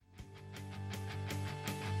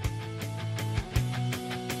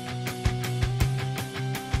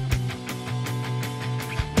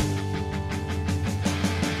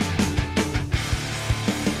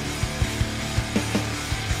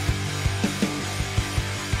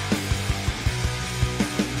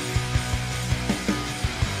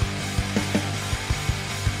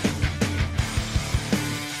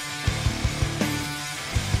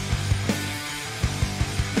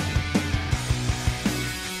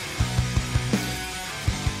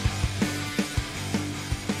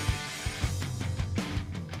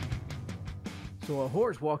So a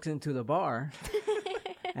horse walks into the bar,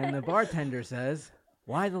 and the bartender says,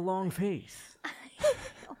 "Why the long face?"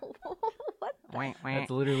 What?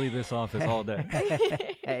 That's literally this office all day.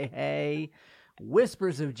 Hey.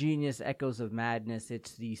 Whispers of Genius, Echoes of Madness.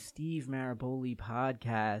 It's the Steve Maraboli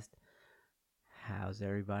podcast. How's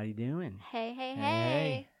everybody doing?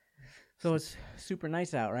 Hey. So it's super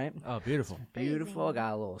nice out, right? Oh, beautiful. Beautiful. Freezing.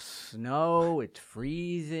 Got a little snow. It's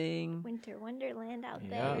freezing. Winter wonderland out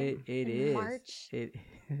Yeah. there. It in is. March.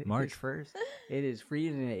 March 1st. It is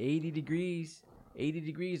freezing at 80 degrees. 80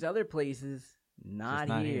 degrees other places. Not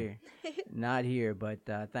not here. Not here. But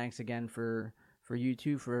thanks again for you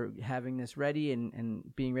two for having this ready and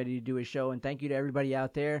being ready to do a show. And thank you to everybody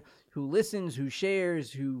out there who listens, who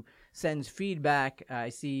shares, who sends feedback.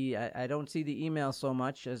 I don't see the email so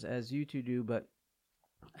much as you two do, but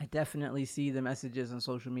I definitely see the messages on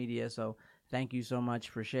social media. So thank you so much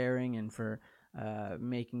for sharing and for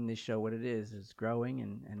making this show what it is. It's growing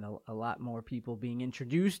and a lot more people being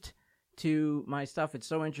introduced to my stuff. It's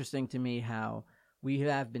so interesting to me how we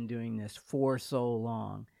have been doing this for so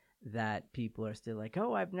long that people are still like,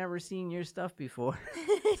 "Oh, I've never seen your stuff before."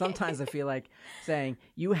 Sometimes I feel like saying,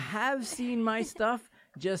 "You have seen my stuff,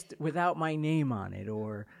 just without my name on it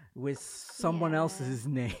or with someone Yeah. else's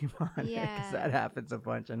name on it," Yeah. because that happens a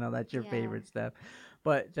bunch. I know that's your Yeah. favorite stuff.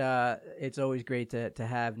 But it's always great to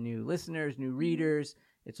have new listeners, new readers.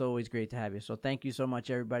 It's always great to have you. So thank you so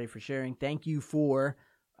much, everybody, for sharing. Thank you for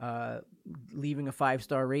leaving a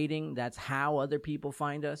 5-star rating. That's how other people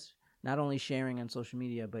find us. Not only sharing on social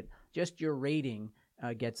media, but just your rating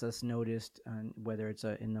gets us noticed, whether it's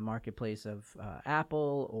in the marketplace of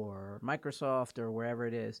Apple or Microsoft or wherever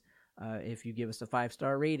it is. If you give us a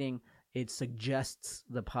 5-star rating, it suggests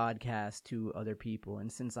the podcast to other people.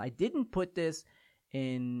 And since I didn't put this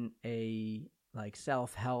in a like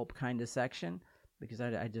self-help kind of section, because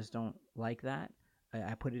I just don't like that,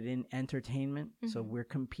 I put it in entertainment. So we're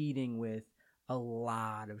competing with a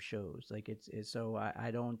lot of shows. Like it's so I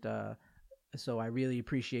don't so I really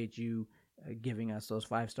appreciate you giving us those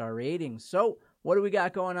 5-star ratings. So what do we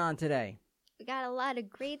got going on today? We got a lot of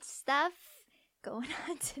great stuff going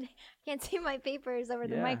on today. Can't see my papers over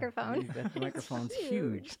the microphone. The microphone's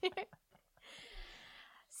huge.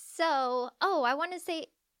 So, I want to say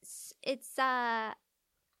it's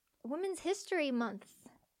Women's History Month.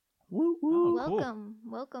 Woo woo. Oh, cool.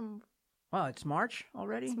 Welcome. Wow, it's March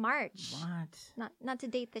already? It's March. What? Not to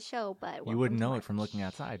date the show, but You wouldn't welcome to know it from March. looking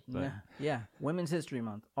outside, but Yeah. Women's History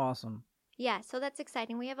Month. Awesome. Yeah, so that's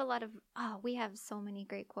exciting. We have a lot of we have so many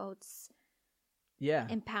great quotes. Yeah.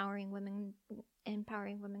 Empowering women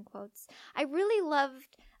quotes. I really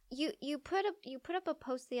loved you put up a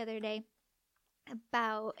post the other day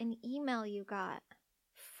about an email you got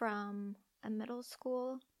from a middle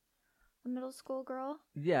school girl.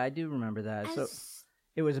 Yeah, I do remember that. So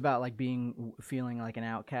it was about like feeling like an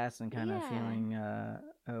outcast and kind of Yeah.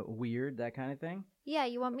 feeling weird, that kind of thing. Yeah,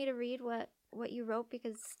 you want me to read what you wrote,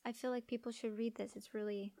 because I feel like people should read this. It's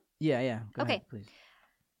really Yeah. Go Okay. ahead, please.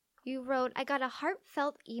 You wrote, "I got a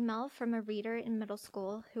heartfelt email from a reader in middle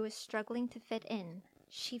school who is struggling to fit in.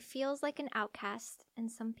 She feels like an outcast,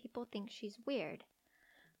 and some people think she's weird.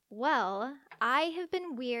 Well, I have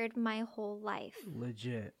been weird my whole life.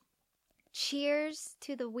 Legit. Cheers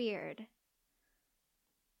to the weird.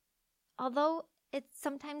 Although it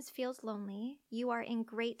sometimes feels lonely, you are in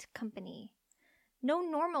great company. No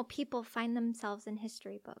normal people find themselves in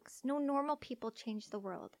history books. No normal people change the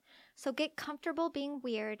world. So get comfortable being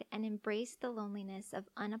weird and embrace the loneliness of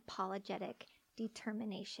unapologetic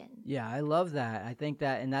determination." Yeah, I love that. I think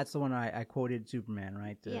that, and that's the one I quoted Superman,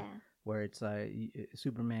 right? Yeah. Where it's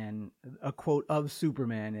Superman, a quote of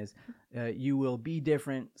Superman is, "You will be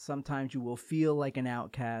different. Sometimes you will feel like an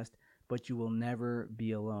outcast, but you will never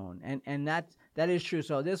be alone." And that is true.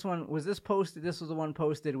 So this one was posted. This was the one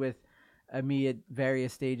posted with me at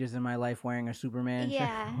various stages in my life wearing a Superman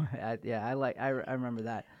Yeah. shirt. I remember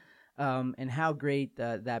that. And how great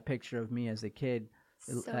that picture of me as a kid.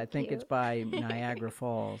 So I think it's cute. by Niagara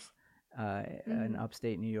Falls, in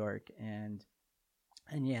upstate New York, and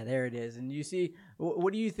yeah, there it is. And you see,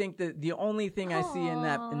 what do you think? The only thing I see in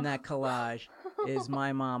that collage is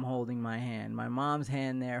my mom holding my hand. My mom's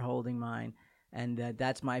hand there holding mine, and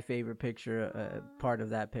that's my favorite picture, part of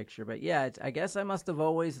that picture. But yeah, I guess I must have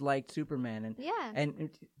always liked Superman. And Yeah. and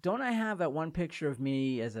don't I have that one picture of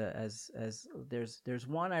me as there's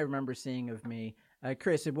one I remember seeing of me.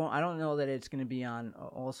 Chris, I don't know that it's going to be on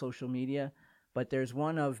all social media, but there's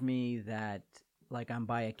one of me that like I'm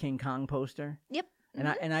by a King Kong poster. Yep.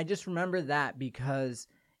 And I just remember that because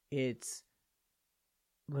it's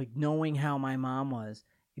like knowing how my mom was.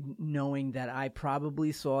 knowing that I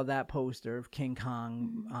probably saw that poster of King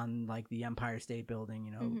Kong on like the Empire State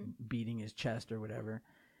Building, beating his chest or whatever.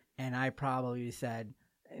 And I probably said,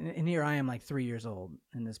 and here I am like 3 years old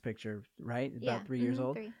in this picture, right? About 3 years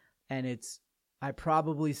old. 3. And I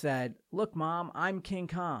probably said, look, Mom, I'm King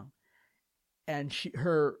Kong. And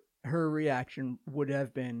her reaction would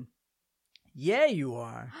have been, yeah, you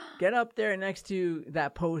are. Get up there next to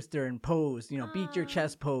that poster and pose, beat your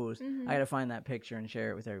chest pose. I got to find that picture and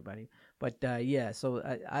share it with everybody. But yeah, so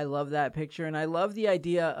I love that picture. And I love the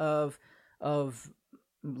idea of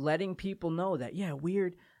letting people know that, yeah,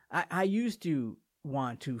 weird. I used to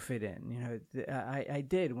want to fit in. I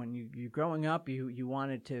did. When you're growing up, you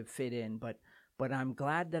wanted to fit in. But I'm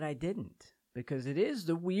glad that I didn't. Because it is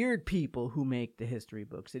the weird people who make the history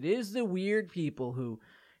books. It is the weird people who,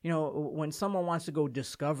 when someone wants to go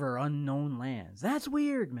discover unknown lands, that's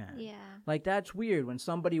weird, man. Yeah. Like, that's weird. When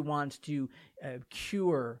somebody wants to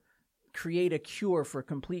create a cure for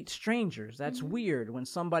complete strangers, that's weird. When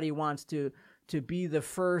somebody wants to be the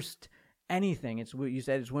first anything, it's what you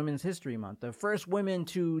said, it's Women's History Month, the first women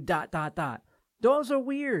to ... Those are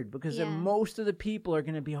weird because then most of the people are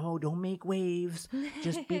going to be, don't make waves.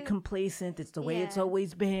 Just be complacent. It's the way it's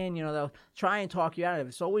always been. They'll try and talk you out of it.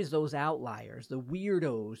 It's always those outliers, the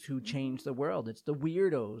weirdos who change the world. It's the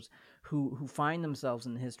weirdos who find themselves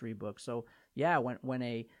in the history book. So, yeah, when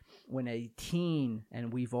a teen,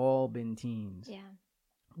 and we've all been teens. Yeah.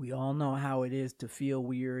 We all know how it is to feel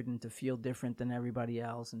weird and to feel different than everybody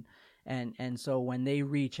else. And so when they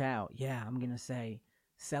reach out, I'm going to say,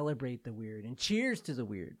 celebrate the weird and cheers to the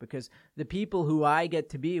weird, because the people who I get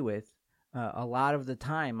to be with, a lot of the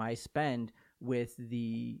time I spend with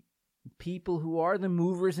the people who are the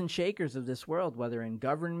movers and shakers of this world, whether in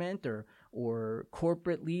government or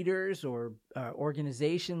corporate leaders or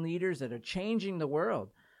organization leaders that are changing the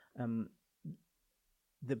world.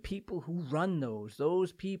 The people who run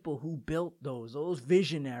those people who built those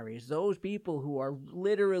visionaries, those people who are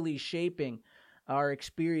literally shaping our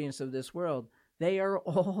experience of this world, they are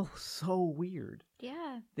all so weird.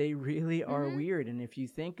 Yeah. They really are weird. And if you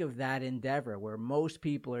think of that endeavor where most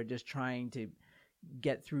people are just trying to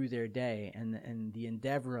get through their day, and the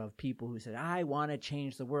endeavor of people who said, I want to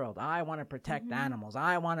change the world. I want to protect animals.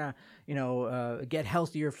 I want to, get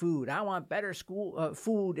healthier food. I want better school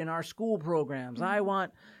food in our school programs. I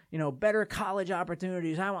want, better college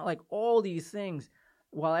opportunities. I want like all these things.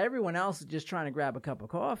 While everyone else is just trying to grab a cup of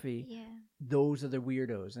coffee, those are the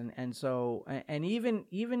weirdos. And so, and even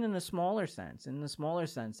in a smaller sense,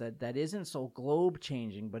 that isn't so globe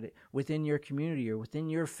changing, but within your community or within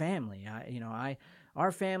your family,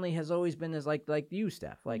 our family has always been this, like you,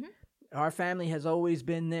 Steph, like our family has always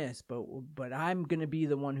been this, but I'm going to be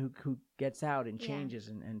the one who gets out and changes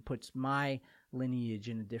and puts my lineage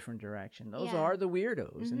in a different direction. Those are the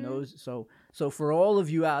weirdos. And those, so for all of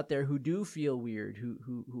you out there who do feel weird,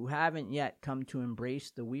 who haven't yet come to embrace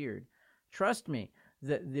the weird, trust me,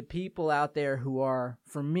 the people out there who are,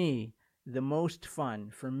 for me, the most fun,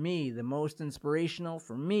 for me, the most inspirational,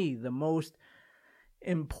 for me, the most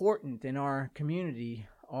important in our community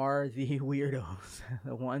are the weirdos,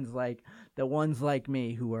 the ones like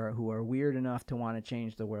me who are weird enough to want to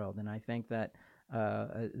change the world. And I think that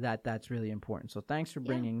that's really important. So thanks for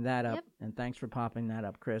bringing that up, and thanks for popping that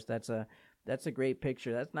up, Chris. That's a great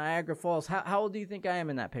picture. That's Niagara Falls. How old do you think I am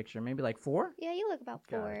in that picture? Maybe like 4? Yeah, you look about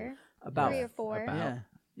 4. About 3 or 4.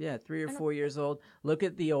 Yeah, 3 or 4 years old. Look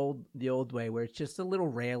at the old way where it's just a little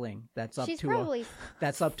railing that's up to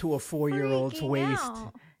a 4-year-old's waist.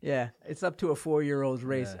 Out. Yeah, it's up to a 4-year-old's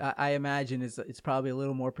waist. I imagine it's probably a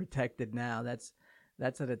little more protected now. That's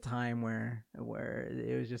at a time where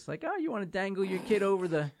it was just like, oh, you want to dangle your kid over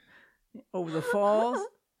the falls?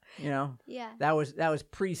 Yeah. That was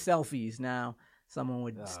pre-selfies. Now someone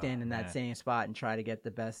would stand in that same spot and try to get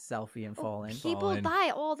the best selfie and fall in. People die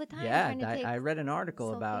all the time. Yeah, I read an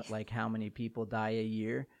article about like how many people die a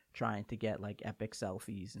year trying to get like epic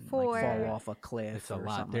selfies and like fall off a cliff. It's a or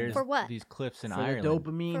lot. something. There's For what? these cliffs in For Ireland.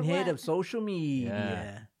 the dopamine hit of social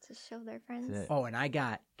media. To show their friends. That's it. Oh, and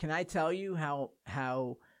can I tell you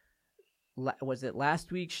how was it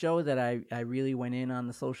last week's show that I really went in on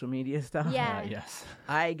the social media stuff? Yeah. Yes.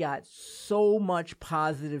 I got so much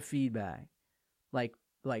positive feedback,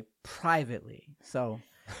 like privately. So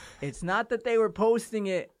it's not that they were posting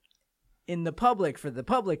it in the public for the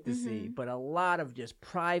public to see, but a lot of just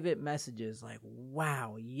private messages like,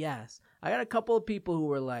 wow, yes. I got a couple of people who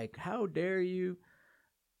were like, how dare you?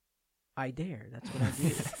 I dare. That's what I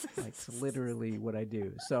do. Like, it's literally what I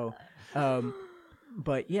do. So,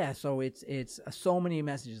 but yeah, so it's so many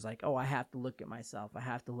messages like, oh, I have to look at myself. I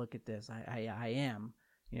have to look at this. I am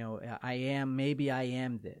maybe I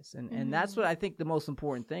am this. And that's what I think the most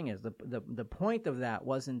important thing is. The point of that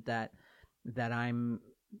wasn't that I'm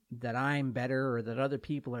better or that other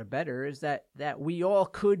people are better, is that we all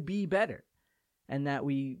could be better. And that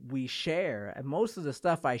we share. And most of the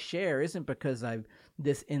stuff I share isn't because I'm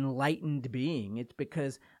this enlightened being. It's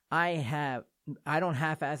because I don't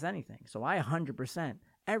half-ass anything. So I 100%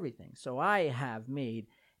 everything. So I have made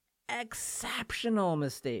exceptional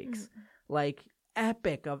mistakes, like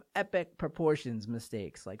epic proportions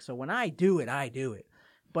mistakes. Like, so when I do it.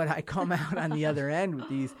 But I come out on the other end with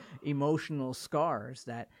these emotional scars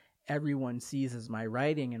that everyone sees as my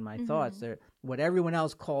writing and my thoughts. They're what everyone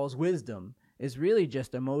else calls wisdom is really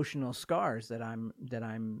just emotional scars that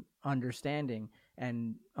I'm understanding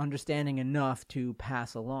enough to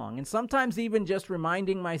pass along. And sometimes even just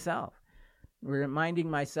reminding myself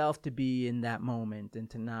to be in that moment and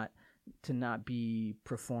to not be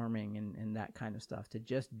performing and that kind of stuff, to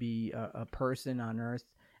just be a person on earth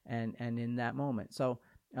and in that moment. So,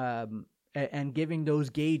 and giving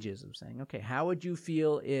those gauges of saying, okay, how would you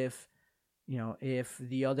feel if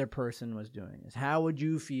the other person was doing this? How would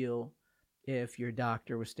you feel if your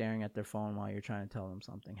doctor was staring at their phone while you're trying to tell them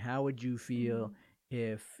something? How would you feel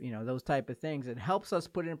if, those type of things? It helps us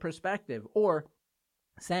put it in perspective. Or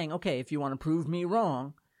saying, okay, if you want to prove me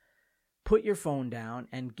wrong, put your phone down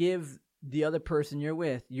and give the other person you're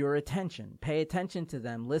with your attention. Pay attention to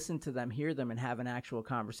them, listen to them, hear them, and have an actual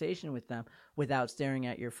conversation with them without staring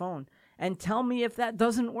at your phone. And tell me if that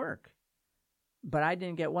doesn't work. But I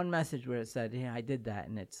didn't get one message where it said, "Yeah, I did that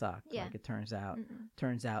and it sucked." Yeah. Like it turns out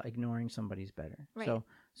ignoring somebody's better. Right.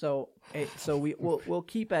 So we'll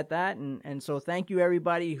keep at that. And so thank you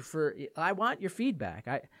everybody I want your feedback.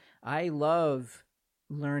 I love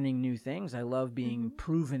learning new things. I love being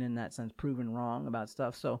proven in that sense, proven wrong about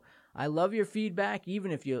stuff. So I love your feedback.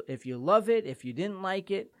 Even if you love it, if you didn't like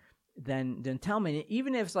it, then tell me.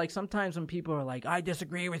 Even if it's like sometimes when people are like, "I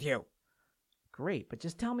disagree with you." Great, but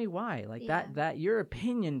just tell me why. Like that your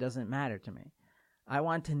opinion doesn't matter to me. I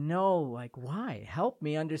want to know, like, why. Help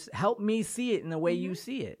me see it in the way you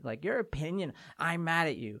see it. Like your opinion, I'm mad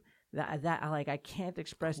at you. That like I can't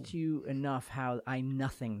express to you enough how I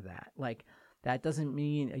nothing that. Like that doesn't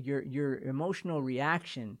mean your emotional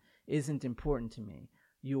reaction isn't important to me.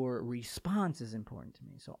 Your response is important to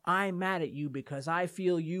me. So I'm mad at you because I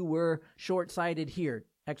feel you were short-sighted here,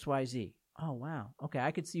 XYZ. Oh, wow. Okay,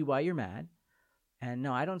 I could see why you're mad. And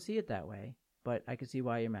no, I don't see it that way, but I can see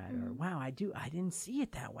why you're mad. Or, wow, I didn't see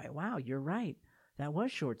it that way. Wow, you're right. That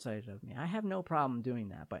was short-sighted of me. I have no problem doing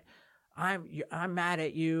that, but I'm mad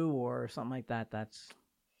at you or something like that.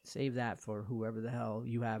 Save that for whoever the hell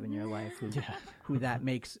you have in your life who that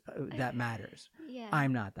makes that matters. Yeah.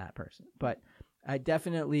 I'm not that person, but I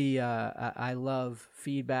definitely I love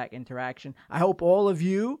feedback, interaction. I hope all of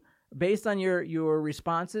you, based on your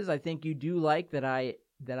responses, I think you do like that I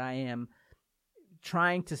am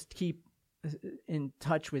trying to keep in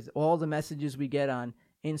touch with all the messages we get on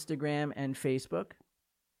Instagram and Facebook.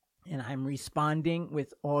 And I'm responding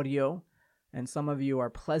with audio. And some of you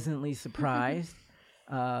are pleasantly surprised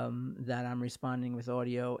that I'm responding with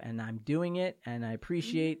audio. And I'm doing it. And I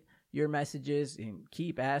appreciate your messages. And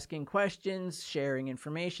keep asking questions, sharing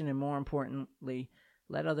information, and more importantly,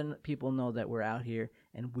 let other people know that we're out here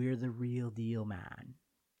and we're the real deal, man.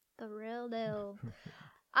 The real deal.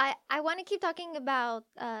 I want to keep talking about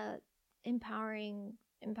empowering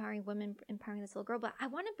women, empowering this little girl, but I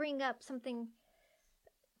want to bring up something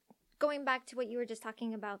going back to what you were just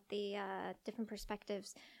talking about, the different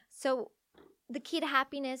perspectives. So the key to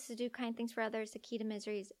happiness is to do kind things for others. The key to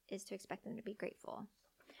misery is to expect them to be grateful.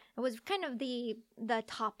 It was kind of the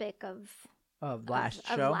topic of last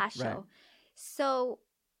show. Right. So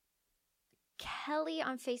Kelly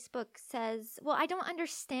on Facebook says, well, I don't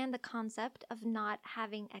understand the concept of not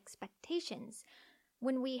having expectations.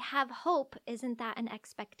 When we have hope, isn't that an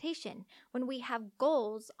expectation? When we have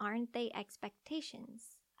goals, aren't they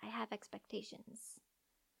expectations? I have expectations.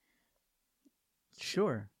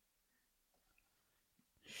 Sure.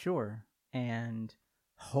 And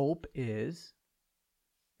hope is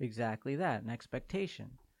exactly that, an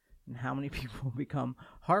expectation. And how many people become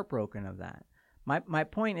heartbroken of that? My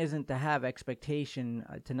point isn't to have expectation,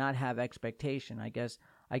 to not have expectation. I guess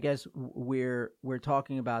we're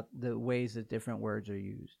talking about the ways that different words are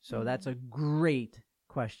used. So that's a great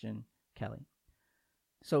question, Kelly.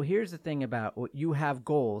 So here's the thing about what you have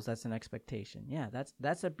goals. That's an expectation. Yeah,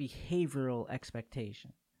 that's a behavioral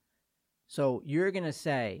expectation. So you're gonna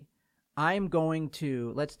say, I'm going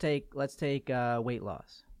to let's take weight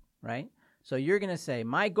loss, right? So you're gonna say,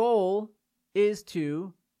 my goal is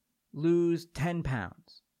to lose 10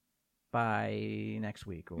 pounds. by next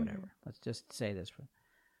week or whatever. Mm-hmm. Let's just say this.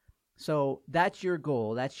 So that's your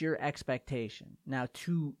goal. That's your expectation. Now,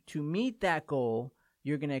 to meet that goal,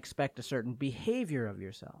 you're going to expect a certain behavior of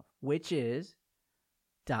yourself, which is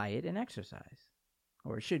diet and exercise,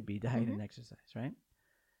 or it should be diet and exercise, right?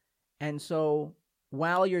 And so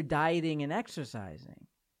while you're dieting and exercising,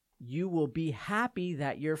 you will be happy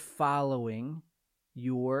that you're following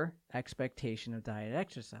your expectation of diet and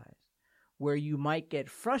exercise. Where you might get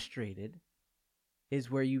frustrated is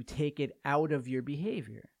where you take it out of your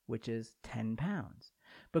behavior, which is 10 pounds.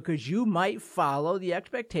 Because you might follow the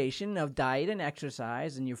expectation of diet and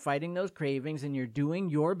exercise, and you're fighting those cravings, and you're doing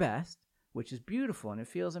your best, which is beautiful, and it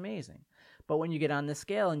feels amazing. But when you get on the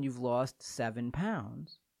scale and you've lost 7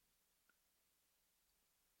 pounds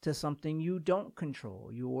to something you don't control,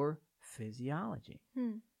 your physiology.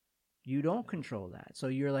 You don't control that. So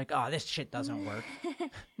you're like, oh, this shit doesn't work.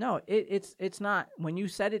 No, it's not. When you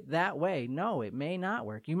said it that way, no, it may not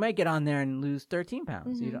work. You might get on there and lose 13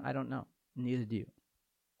 pounds. I don't know. Neither do you.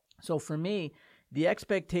 So for me, the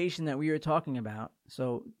expectation that we were talking about,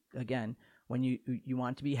 so again, when you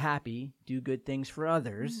want to be happy, do good things for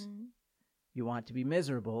others. You want to be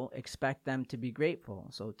miserable, expect them to be grateful.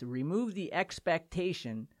 So to remove the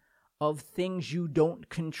expectation of things you don't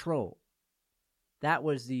control. That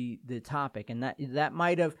was the topic, and that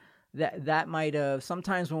might have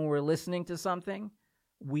sometimes when we're listening to something,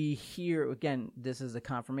 we hear, again, this is a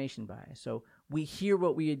confirmation bias. So we hear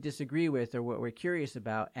what we disagree with or what we're curious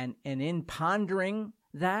about, and in pondering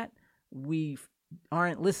that, we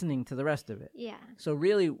aren't listening to the rest of it. Yeah. So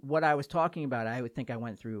really what I was talking about, I would think I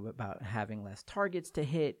went through about having less targets to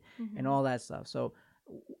hit and all that stuff. So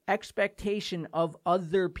expectation of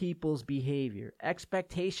other people's behavior,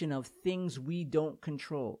 expectation of things we don't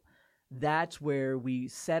control. That's where we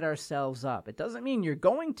set ourselves up. It doesn't mean you're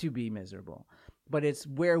going to be miserable, but it's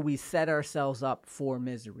where we set ourselves up for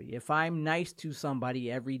misery. If I'm nice to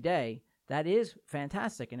somebody every day, that is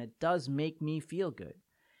fantastic, and it does make me feel good.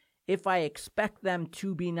 If I expect them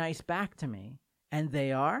to be nice back to me, and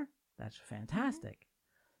they are, that's fantastic.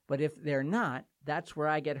 But if they're not, that's where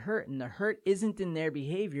I get hurt. And the hurt isn't in their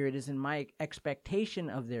behavior. It is in my expectation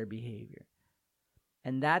of their behavior.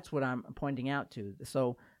 And that's what I'm pointing out to.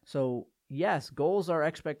 So yes, goals are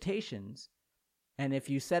expectations. And if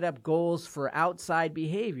you set up goals for outside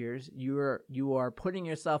behaviors, you are putting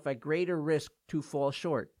yourself at greater risk to fall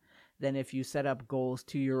short than if you set up goals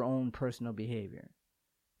to your own personal behavior.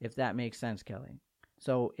 If that makes sense, Kelly.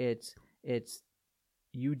 So it's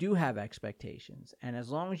you do have expectations, and as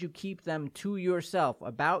long as you keep them to yourself,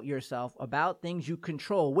 about things you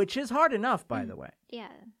control, which is hard enough, by the way. Yeah.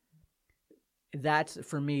 That's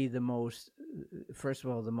for me the most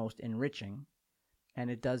enriching, and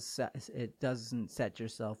it doesn't set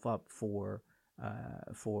yourself up for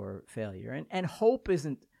failure. And hope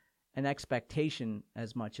isn't an expectation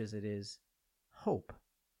as much as it is hope.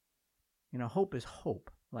 Hope is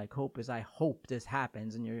hope. Like hope is, I hope this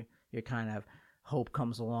happens, and you're kind of, hope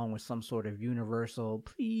comes along with some sort of universal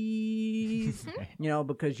please,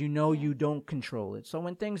 because you don't control it. So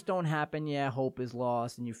when things don't happen, hope is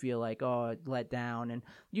lost, and you feel like, oh, let down, and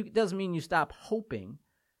it doesn't mean you stop hoping.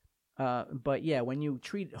 But when you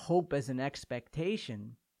treat hope as an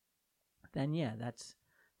expectation, then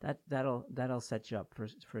that'll set you up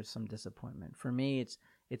for some disappointment. For me,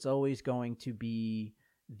 it's always going to be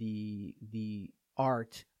the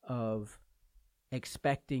art of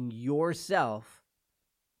expecting yourself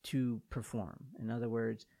to perform. In other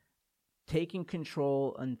words, taking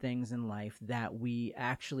control on things in life that we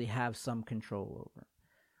actually have some control over.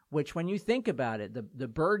 Which, when you think about it, the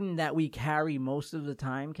burden that we carry most of the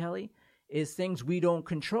time, Kelly, is things we don't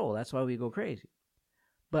control. That's why we go crazy.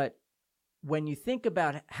 But when you think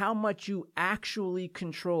about how much you actually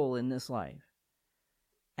control in this life,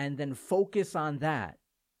 and then focus on that,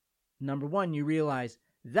 number one, you realize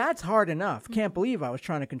that's hard enough. Can't believe I was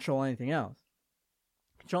trying to control anything else.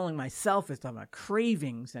 Controlling myself is talking about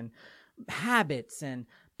cravings and habits and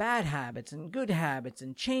bad habits and good habits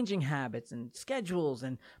and changing habits and schedules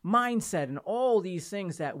and mindset and all these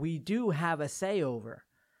things that we do have a say over.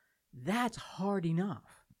 That's hard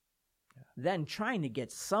enough. Yeah. Then trying to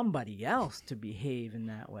get somebody else to behave in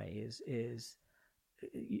that way is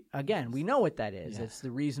again, we know what that is. Yeah. It's the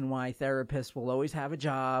reason why therapists will always have a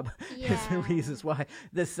job. Yeah. It's the reasons why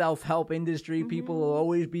the self-help industry, people will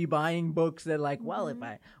always be buying books that well,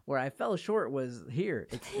 where I fell short was here.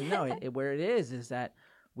 Where it is that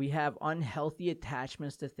we have unhealthy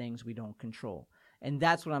attachments to things we don't control. And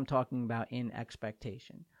that's what I'm talking about in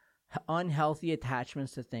expectation. Unhealthy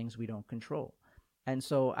attachments to things we don't control. And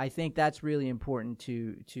so I think that's really important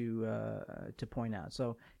to point out.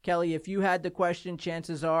 So Kelly, if you had the question,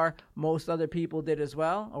 chances are most other people did as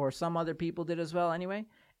well, or some other people did as well anyway.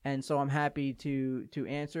 And so I'm happy to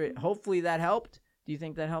answer it. Hopefully that helped. Do you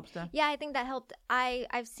think that helps, Steph? Yeah, I think that helped.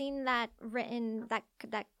 I've seen that written,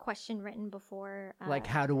 that question written before. Like,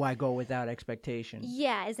 how do I go without expectation?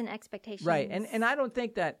 Yeah, is an expectation. Right, and I don't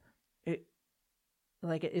think that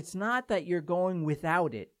it's not that you're going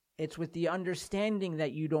without it. It's with the understanding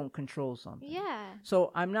that you don't control something. Yeah.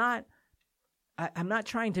 So I'm not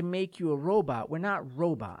trying to make you a robot. We're not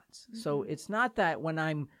robots. Mm-hmm. So it's not that when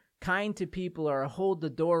I'm kind to people or hold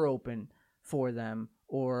the door open for them,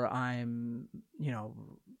 or I'm,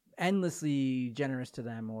 endlessly generous to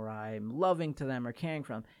them, or I'm loving to them or caring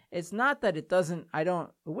for them. It's not that I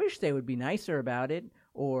don't wish they would be nicer about it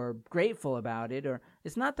or grateful about it, or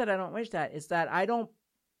it's not that I don't wish that. It's that I don't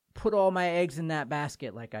put all my eggs in that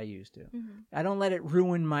basket like I used to. Mm-hmm. I don't let it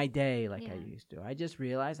ruin my day like I used to. I just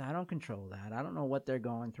realize I don't control that. I don't know what they're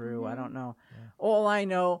going through. I don't know. Yeah. All I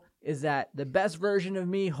know is that the best version of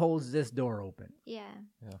me holds this door open. Yeah.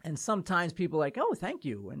 And sometimes people are like, oh, thank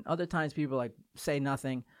you. And other times people like say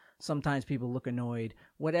nothing. Sometimes people look annoyed.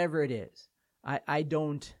 Whatever it is. I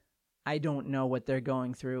don't know what they're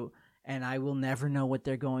going through, and I will never know what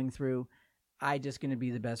they're going through. I just going to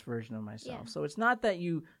be the best version of myself. Yeah. So it's not that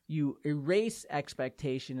you erase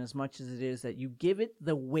expectation as much as it is that you give it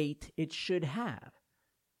the weight it should have.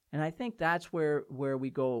 And I think that's where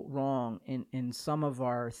we go wrong in some of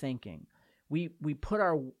our thinking. We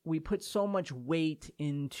put so much weight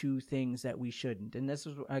into things that we shouldn't. And this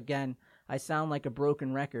is, again, I sound like a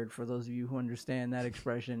broken record for those of you who understand that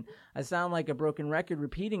expression. I sound like a broken record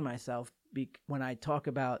repeating myself when I talk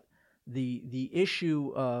about the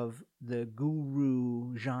issue of the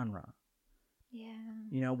guru genre.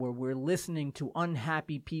 Yeah. Where we're listening to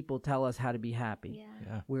unhappy people tell us how to be happy.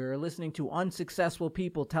 Yeah. We're listening to unsuccessful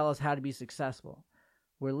people tell us how to be successful.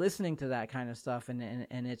 We're listening to that kind of stuff,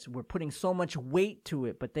 and we're putting so much weight to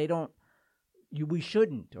it, but we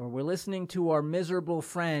shouldn't. Or we're listening to our miserable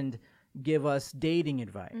friend give us dating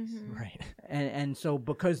advice. Mm-hmm. Right. And so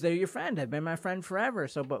because they're your friend, have been my friend forever.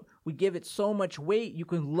 So, but we give it so much weight. You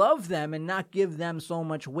can love them and not give them so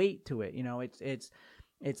much weight to it.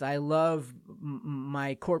 It's I love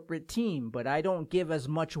my corporate team, but I don't give as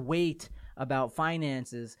much weight about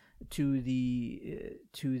finances to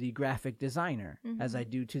the graphic designer as I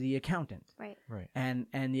do to the accountant. Right.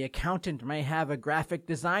 And the accountant may have a graphic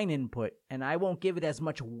design input, and I won't give it as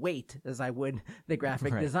much weight as I would the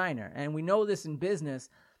graphic designer. And we know this in business.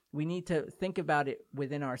 We need to think about it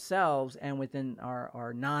within ourselves and within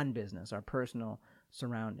our non-business, our personal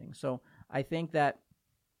surroundings. So I think that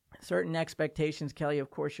certain expectations, Kelly, of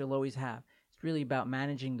course, you'll always have. It's really about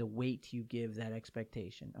managing the weight you give that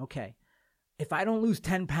expectation. Okay, if I don't lose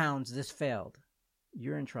 10 pounds, this failed.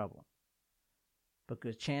 You're in trouble.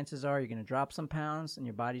 Because chances are you're going to drop some pounds and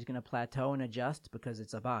your body's going to plateau and adjust because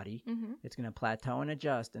it's a body. Mm-hmm. It's going to plateau and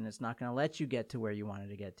adjust, and it's not going to let you get to where you wanted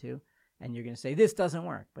to get to. And you're going to say, this doesn't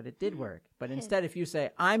work, but it did work. But instead, if you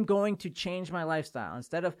say, I'm going to change my lifestyle,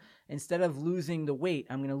 instead of losing the weight,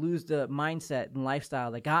 I'm going to lose the mindset and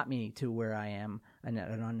lifestyle that got me to where I am, an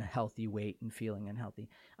unhealthy weight and feeling unhealthy.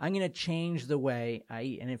 I'm going to change the way I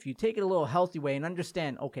eat. And if you take it a little healthy way and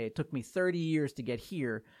understand, okay, it took me 30 years to get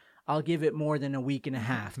here, I'll give it more than a week and a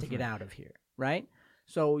half to get out of here, right?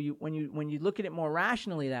 So when you look at it more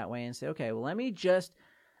rationally that way and say, okay, well, let me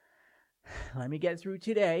get through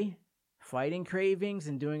today, fighting cravings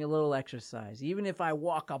and doing a little exercise. Even if I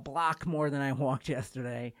walk a block more than I walked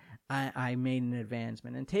yesterday, I made an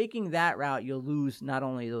advancement. And taking that route, you'll lose not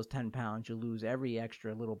only those 10 pounds, you'll lose every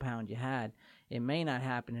extra little pound you had. It may not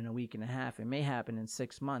happen in a week and a half. It may happen in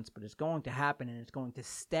 6 months, but it's going to happen, and it's going to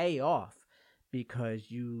stay off because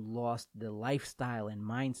you lost the lifestyle and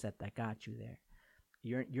mindset that got you there.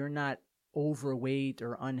 You're not overweight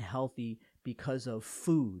or unhealthy because of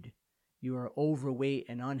food. You are overweight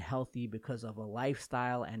and unhealthy because of a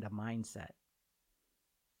lifestyle and a mindset.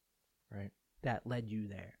 Right. That led you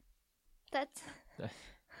there. That's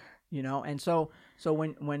and so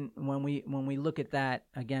when we look at that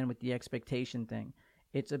again with the expectation thing,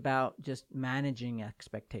 it's about just managing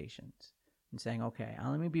expectations and saying, okay,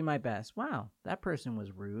 let me be my best. Wow, that person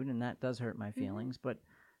was rude and that does hurt my feelings, but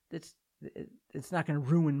it's not going to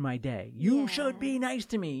ruin my day. You should be nice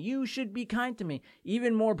to me. You should be kind to me.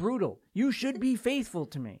 Even more brutal. You should be faithful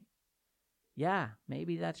to me. Yeah,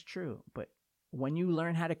 maybe that's true. But when you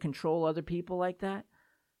learn how to control other people like that,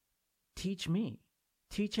 teach me.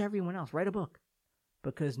 Teach everyone else. Write a book.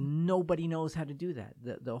 Because nobody knows how to do that.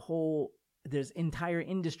 There's entire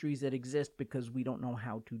industries that exist because we don't know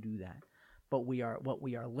how to do that. but what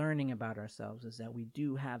we are learning about ourselves is that we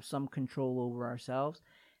do have some control over ourselves,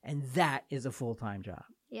 and that is a full-time job.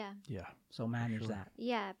 Yeah. Yeah. So manage sure. that.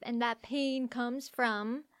 Yeah. And that pain comes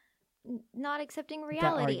from not accepting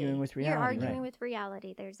reality. Arguing with reality, You're arguing right. with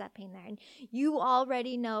reality. There's that pain there. And you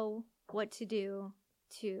already know what to do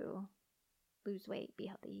to lose weight, be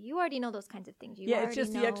healthy. You already know those kinds of things. You It's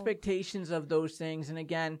just the expectations of those things. And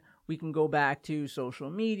again, we can go back to social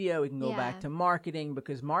media. We can go back to marketing,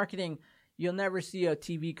 because marketing, you'll never see a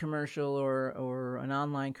TV commercial or an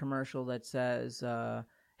online commercial that says,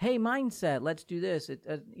 hey, mindset, let's do this.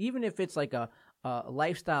 Even if it's like a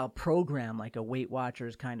lifestyle program, like a Weight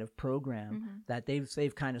Watchers kind of program, that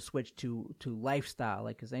they've kind of switched to lifestyle,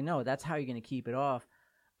 like, because they know that's how you're going to keep it off.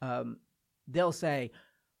 They'll say,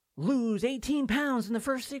 lose 18 pounds in the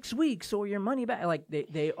first 6 weeks or your money back. Like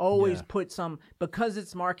they always put some, because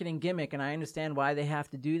it's marketing gimmick, and I understand why they have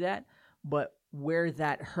to do that, but where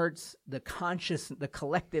that hurts the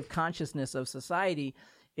collective consciousness of society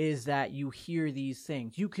is that you hear these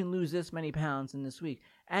things. You can lose this many pounds in this week,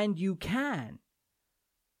 and you can.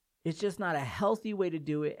 It's just not a healthy way to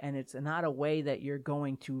do it, and it's not a way that you're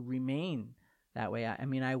going to remain that way. I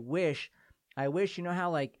mean, I wish, you know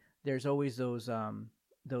how like there's always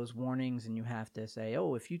those warnings, and you have to say,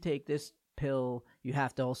 oh, if you take this pill, you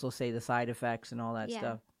have to also say the side effects and all that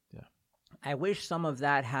stuff. Yeah. I wish some of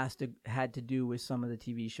that had to do with some of the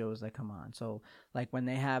TV shows that come on. So like when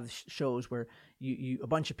they have shows where you a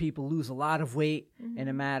bunch of people lose a lot of weight in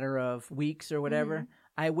a matter of weeks or whatever,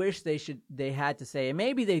 I wish they had to say, and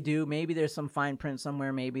maybe they do, maybe there's some fine print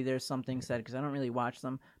somewhere, maybe there's something said, because I don't really watch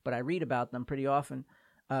them, but I read about them pretty often,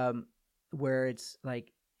 where it's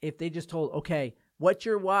like, if they just told, okay, what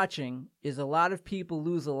you're watching is a lot of people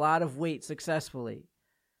lose a lot of weight successfully.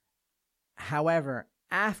 However,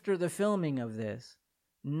 after the filming of this,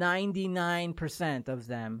 99% of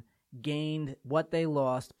them gained what they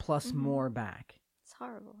lost plus more back. It's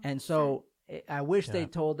horrible. And so I wish they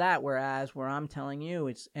told that, whereas where I'm telling you,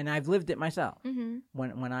 it's, and I've lived it myself.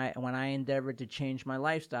 When I endeavored to change my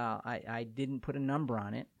lifestyle, I didn't put a number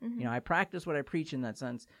on it. You know, I practice what I preach in that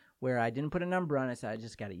sense, where I didn't put a number on it. I said, I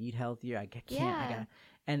just got to eat healthier. I can't.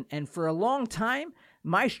 And for a long time,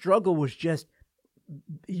 my struggle was just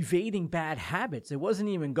evading bad habits. It wasn't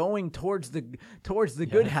even going towards the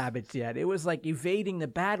good habits yet. It was like evading the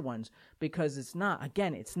bad ones, because it's not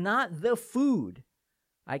the food.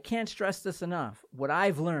 I can't stress this enough. What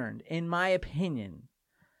I've learned, in my opinion,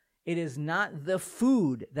 it is not the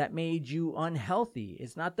food that made you unhealthy.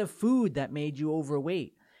 It's not the food that made you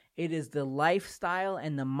overweight. It is the lifestyle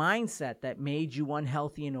and the mindset that made you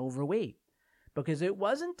unhealthy and overweight. Because it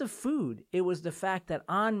wasn't the food. It was the fact that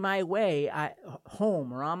on my way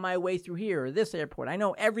home, or on my way through here or this airport, I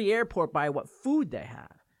know every airport by what food they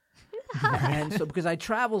have. And so because I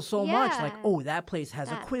travel so much, like, oh, that place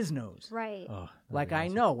has a Quiznos. Right. Oh, Like I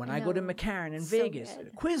know when I go to McCarran in Vegas,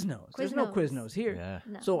 good. Quiznos. There's no Quiznos here. Yeah.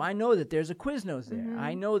 No. So I know that there's a Quiznos there.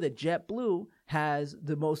 I know that JetBlue has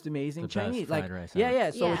the most amazing The best Chinese. fried Like, rice yeah, ever.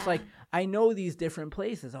 yeah. So Yeah. it's like I know these different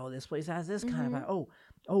places. Oh, this place has this kind of.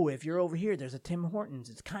 Oh, if you're over here, there's a Tim Hortons.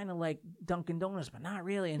 It's kind of like Dunkin' Donuts, but not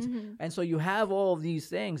really. And so you have all of these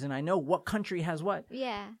things, and I know what country has what.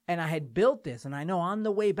 Yeah. And I had built this, and I know on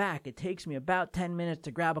the way back, it takes me about 10 minutes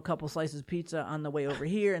to grab a couple slices of pizza on the way over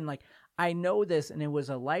here. And like, I know this, and it was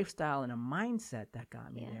a lifestyle and a mindset that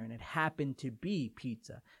got me there. And it happened to be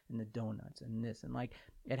pizza and the donuts and this. And like,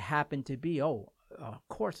 it happened to be, of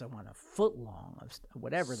course I want a foot long of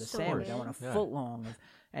whatever the So sandwich. I good. want a foot long of,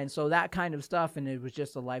 and so that kind of stuff. And it was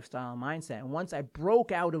just a lifestyle and mindset. And once I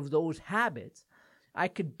broke out of those habits, I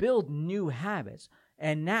could build new habits.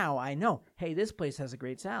 And now I know, hey, this place has a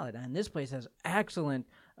great salad, and this place has excellent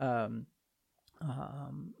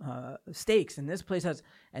steaks, and this place has,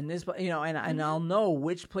 and this, and I'll know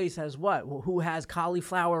which place has what, who has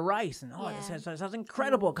cauliflower rice, and this has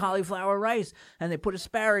incredible cauliflower rice, and they put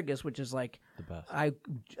asparagus, which is like The best. I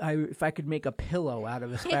if I could make a pillow out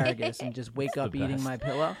of asparagus and just wake up eating best. my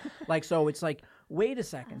pillow, like, so it's like, wait a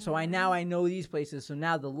second, so I know these places, so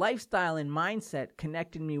now the lifestyle and mindset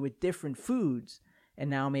connected me with different foods, and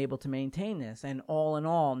now I'm able to maintain this, and all in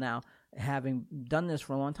all now, having done this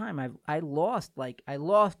for a long time, I lost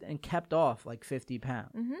and kept off like 50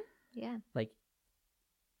 pounds. Yeah. Like,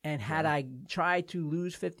 and had I tried to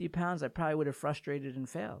lose 50 pounds, I probably would have frustrated and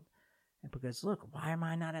failed. And because look, why am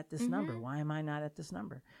I not at this number? Why am I not at this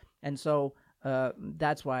number? And so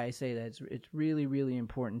that's why I say that it's really, really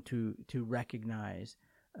important to recognize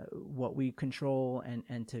what we control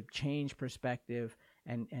and to change perspective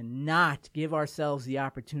and not give ourselves the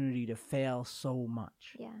opportunity to fail so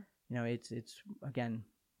much. Yeah. You know, it's again,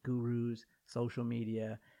 gurus, social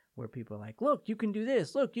media, where people are like, look, you can do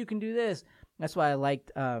this. Look, you can do this. That's why I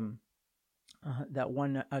liked that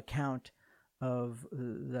one account of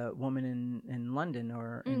the woman in London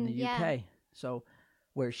or in the UK. So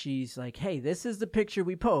where she's like, hey, this is the picture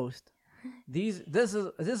we post. This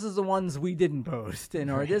is the ones we didn't post,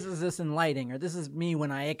 and or this is this in lighting, or this is me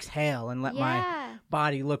when I exhale and let my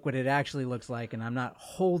body look what it actually looks like, and I'm not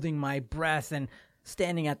holding my breath and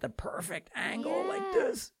standing at the perfect angle like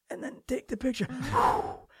this, and then take the picture.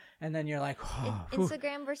 And then you're like, oh,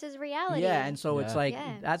 Instagram versus reality. Yeah, and so it's like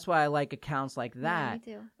that's why I like accounts like that,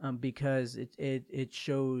 me too. because it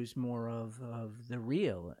shows more of the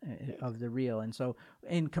real, and so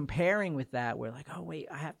in comparing with that, we're like, oh wait,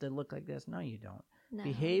 I have to look like this. No, you don't. No.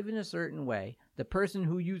 Behave in a certain way. The person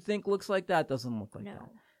who you think looks like that doesn't look like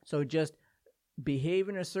that. So just behave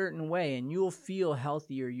in a certain way, and you'll feel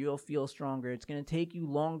healthier. You'll feel stronger. It's going to take you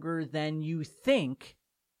longer than you think.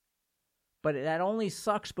 But that only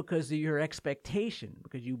sucks because of your expectation,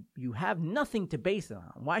 because you have nothing to base it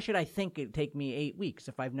on. Why should I think it'd take me 8 weeks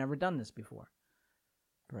if I've never done this before?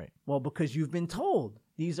 Right. Well, because you've been told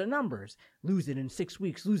these are numbers. Lose it in 6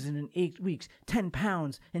 weeks, lose it in 8 weeks, 10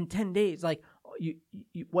 pounds in 10 days. Like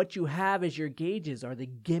what you have as your gauges are the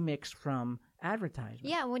gimmicks from advertisement.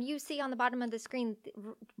 Yeah, when you see on the bottom of the screen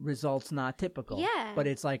results not typical. Yeah, but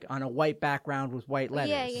it's like on a white background with white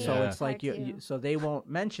letters. So it's like so they won't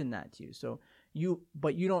mention that to you. So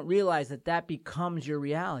but you don't realize that becomes your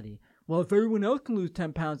reality. Well, if everyone else can lose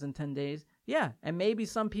 10 pounds in 10 days, yeah, and maybe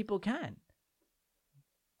some people can.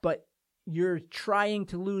 But you're trying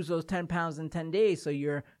to lose those 10 pounds in 10 days, so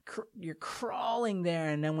you're crawling there,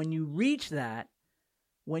 and then when you reach that,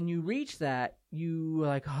 you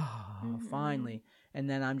like, oh, finally. And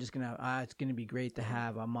then I'm just it's gonna be great to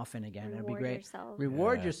have a muffin again. It'll be great.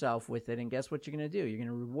 Reward yourself with it, and guess what you're gonna do? You're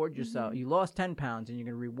gonna reward yourself. You lost 10 pounds, and you're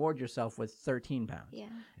gonna reward yourself with 13 pounds. Yeah.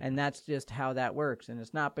 And that's just how that works. And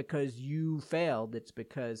it's not because you failed; it's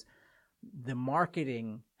because the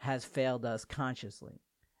marketing has failed us consciously.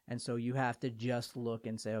 And so you have to just look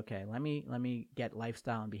and say, okay, let me get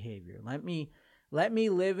lifestyle and behavior. Let me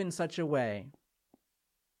live in such a way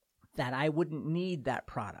that I wouldn't need that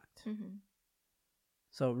product. Mm-hmm.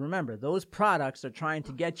 So remember, those products are trying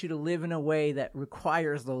to get you to live in a way that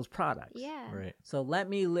requires those products. Yeah. Right. So let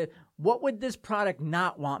me live. What would this product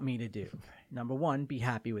not want me to do? Number 1, be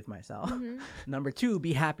happy with myself. Mm-hmm. Number 2,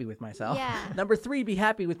 be happy with myself. Yeah. Number 3, be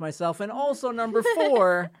happy with myself. And also number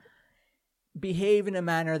 4, behave in a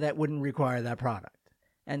manner that wouldn't require that product.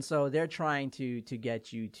 And so they're trying to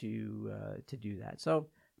get you to do that. So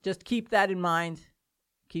just keep that in mind.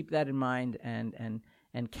 Keep that in mind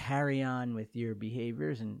and carry on with your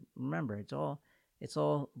behaviors. And remember, it's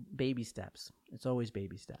all baby steps. It's always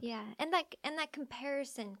baby steps. Yeah. And that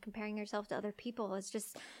comparing yourself to other people is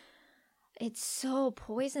just, it's so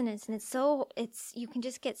poisonous, and you can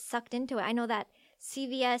just get sucked into it. I know that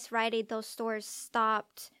CVS, Rite Aid, those stores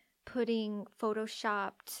stopped putting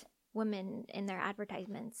photoshopped women in their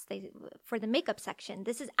advertisements for the makeup section.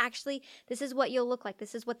 This is what you'll look like.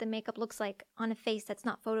 This is what the makeup looks like on a face that's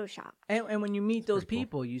not photoshopped. And when you meet those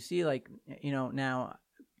people, you see, like, now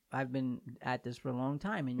I've been at this for a long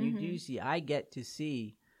time, and you do see, I get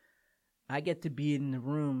to be in the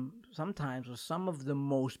room sometimes with some of the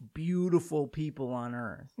most beautiful people on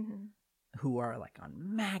earth who are like on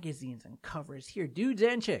magazines and covers here, dudes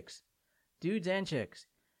and chicks.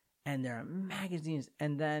 And there are magazines.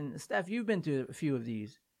 And then, Steph, you've been to a few of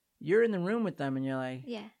these. You're in the room with them, and you're like,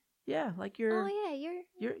 yeah, like you're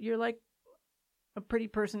like a pretty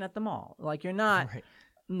person at the mall. Like you're not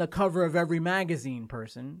on the cover of every magazine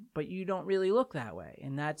person, but you don't really look that way.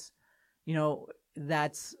 And that's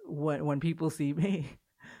when people see me,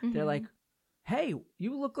 they're like, hey,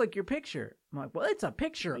 you look like your picture. I'm like, well, it's a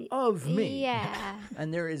picture of me. Yeah.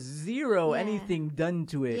 And there is zero anything done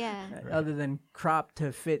to it other than cropped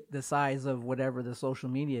to fit the size of whatever the social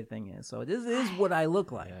media thing is. So this is what I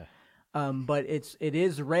look like. Yeah. But it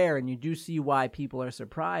is rare, and you do see why people are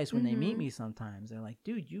surprised when they meet me sometimes. They're like,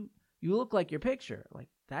 dude, you look like your picture. Like,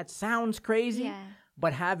 that sounds crazy. Yeah.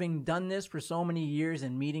 But having done this for so many years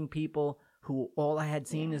and meeting people who all I had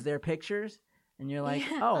seen is their pictures, and you're like,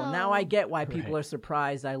 now I get why people are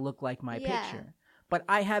surprised I look like my picture. But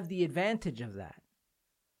I have the advantage of that,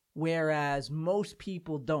 whereas most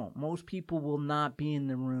people don't. Most people will not be in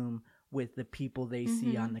the room with the people they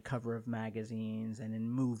see on the cover of magazines and in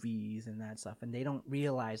movies and that stuff, and they don't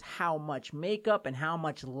realize how much makeup and how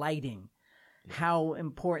much lighting, how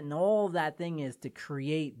important all that thing is to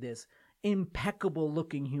create this impeccable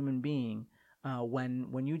looking human being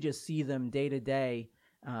when you just see them day to day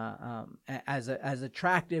as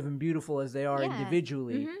attractive and beautiful as they are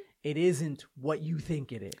individually. it isn't what you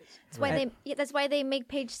think it is. That's why they make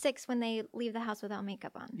page 6 when they leave the house without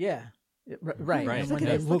makeup on. Yeah. Right. Right. And Look when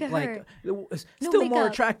at they this, look look at like her. still more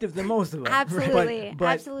makeup. attractive than most of them. Absolutely. But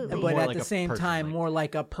Absolutely. But More at like the a same person, time, like- more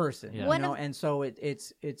like a person. Yeah. You know, and so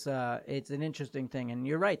it's an interesting thing. And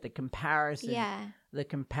you're right. The comparison. Yeah. The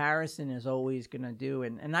comparison is always going to do,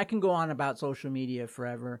 and I can go on about social media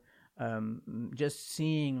forever. Just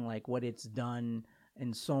seeing like what it's done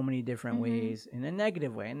in so many different ways, in a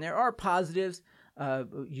negative way, and there are positives.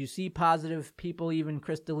 You see positive people, even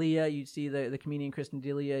Chris D'Elia. You see the comedian Chris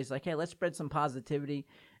D'Elia. He's like, hey, let's spread some positivity.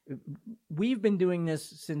 We've been doing this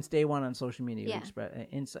since day one on social media. Yeah. We've spread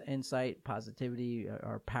insight, positivity.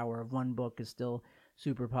 Our Power of One book is still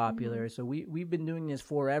super popular. So we've been doing this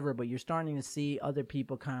forever, but you're starting to see other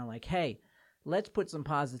people kind of like, hey, let's put some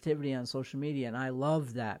positivity on social media. And I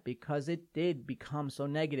love that because it did become so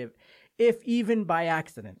negative, if even by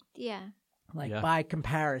accident. Yeah. By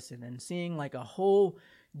comparison, and seeing like a whole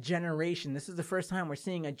generation. This is the first time we're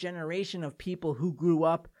seeing a generation of people who grew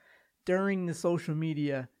up during the social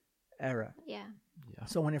media era. Yeah.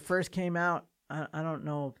 So when it first came out, I don't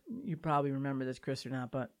know if you probably remember this, Chris, or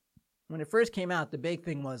not, but when it first came out, the big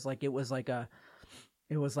thing was like it was like a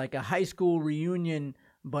high school reunion,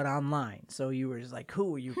 but online. So you were just like,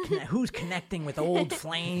 who's connecting with old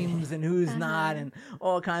flames and who's not, and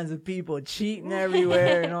all kinds of people cheating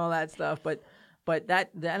everywhere and all that stuff. But that,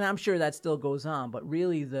 and I'm sure that still goes on. But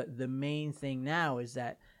really, the main thing now is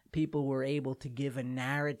that people were able to give a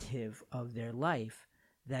narrative of their life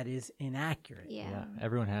that is inaccurate. Yeah.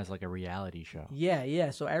 Everyone has like a reality show.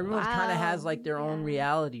 Yeah. So everyone kind of has Wow. like their own Yeah.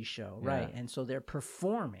 reality show, right? Yeah. And so they're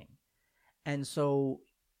performing. And so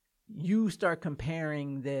you start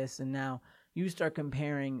comparing this, and now you start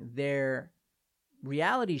comparing their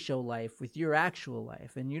reality show life with your actual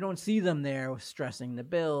life, and you don't see them there stressing the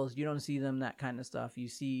bills. You don't see them that kind of stuff. You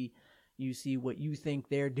see what you think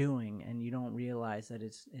they're doing, and you don't realize that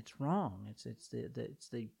it's wrong. It's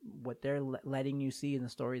the what they're letting you see in the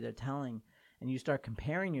story they're telling, and you start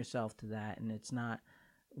comparing yourself to that, and it's not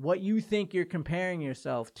what you think you're comparing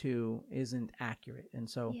yourself to isn't accurate. And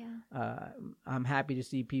so I'm happy to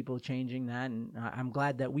see people changing that, and I'm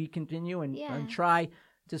glad that we continue and try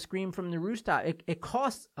to scream from the rooftop. It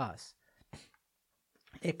costs us.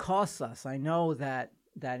 It costs us. I know that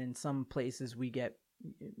in some places we get,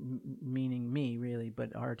 meaning me really,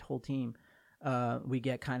 but our whole team, we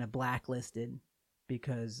get kind of blacklisted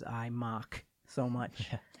because I mock so much.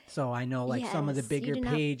 So I know like some of the Yes, bigger you do not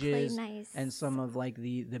play pages nice. and some of like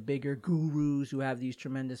the bigger gurus who have these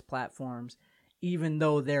tremendous platforms, even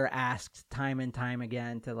though they're asked time and time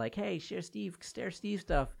again to like, hey, share Steve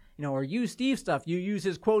stuff, or use Steve stuff. You use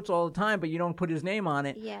his quotes all the time, but you don't put his name on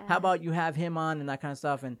it. Yeah. How about you have him on and that kind of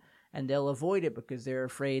stuff? And they'll avoid it because they're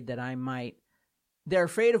afraid that they're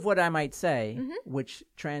afraid of what I might say, which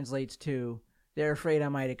translates to they're afraid I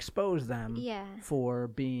might expose them for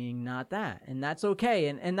being not that. And that's okay.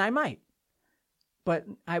 And I might. But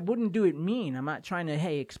I wouldn't do it mean. I'm not trying to,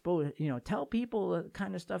 expose, tell people the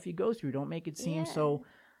kind of stuff you go through. Don't make it seem so,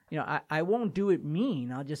 I won't do it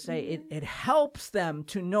mean. I'll just say it helps them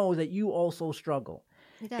to know that you also struggle.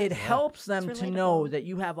 It helps them It's to know relatable. that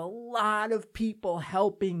you have a lot of people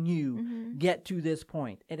helping you get to this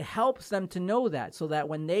point. It helps them to know that, so that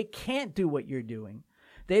when they can't do what you're doing,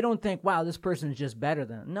 they don't think, wow, this person's just better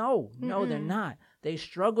than. No, they're not. They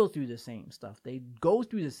struggle through the same stuff. They go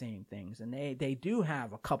through the same things, and they do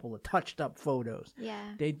have a couple of touched up photos.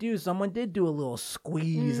 Yeah. They do. Someone did do a little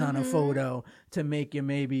squeeze on a photo to make you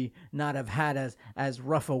maybe not have had as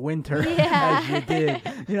rough a winter as you did.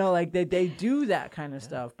 They do that kind of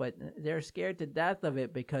stuff, but they're scared to death of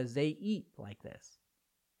it because they eat like this.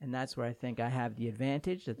 And that's where I think I have the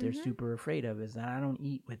advantage that they're super afraid of, is that I don't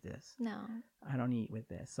eat with this. No. I don't eat with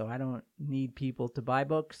this. So I don't need people to buy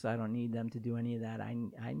books. I don't need them to do any of that.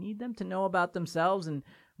 I need them to know about themselves and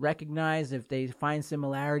recognize if they find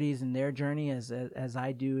similarities in their journey as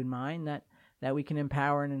I do in mine, that we can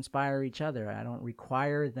empower and inspire each other. I don't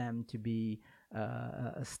require them to be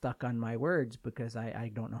stuck on my words because I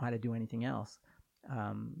don't know how to do anything else.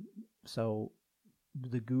 So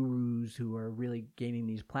the gurus who are really gaining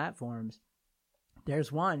these platforms, there's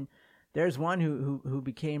one who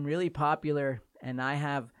became really popular, and I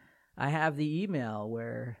have the email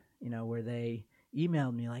where they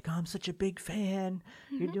emailed me like, oh, I'm such a big fan,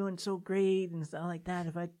 you're doing so great and stuff like that,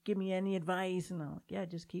 if I give me any advice. And I'm like, yeah,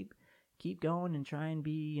 just keep going and try and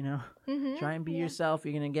be try and be yourself.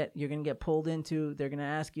 You're gonna get pulled into, they're gonna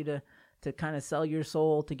ask you to kind of sell your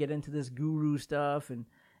soul to get into this guru stuff, and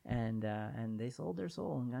they sold their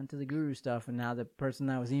soul and got into the guru stuff. And now the person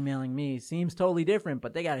that was emailing me seems totally different,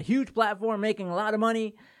 but they got a huge platform, making a lot of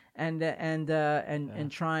money,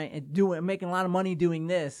 and trying and doing making a lot of money doing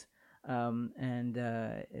this.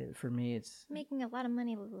 For me, it's making a lot of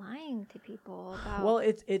money lying to people about. well,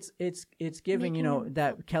 it's giving, you know, them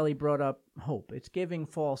that Kelly brought up hope. It's giving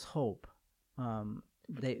false hope.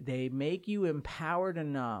 They make you empowered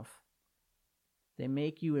enough. They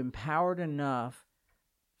make you empowered enough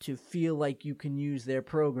to feel like you can use their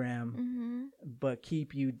program, but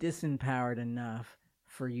keep you disempowered enough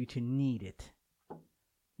for you to need it.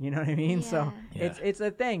 You know what I mean? Yeah. So Yeah. it's a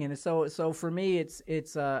thing, and so for me,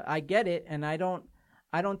 it's I get it, and I don't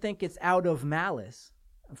think it's out of malice.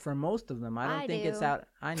 For most of them, I don't think it's do. out.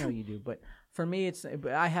 I know you do, but for me, it's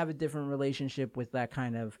I have a different relationship with that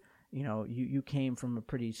kind of. You know, you came from a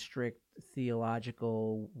pretty strict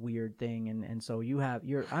theological weird thing, and so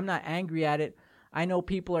I'm not angry at it. I know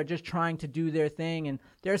people are just trying to do their thing, and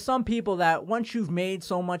there are some people that once you've made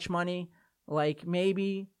so much money, like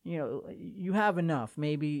maybe, you know, you have enough.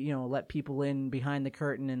 Maybe, you know, let people in behind the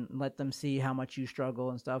curtain and let them see how much you struggle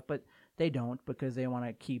and stuff, but they don't because they want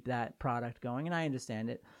to keep that product going, and I understand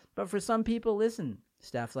it. But for some people, listen,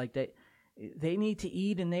 Steph, like they need to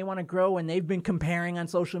eat and they want to grow, and they've been comparing on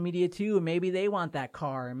social media too, and maybe they want that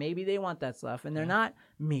car and maybe they want that stuff, and they're not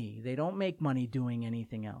me. They don't make money doing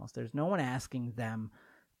anything else. There's no one asking them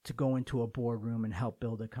to go into a boardroom and help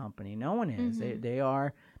build a company. No one is.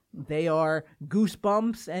 They are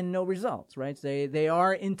goosebumps and no results, right? They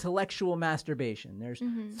are intellectual masturbation. There's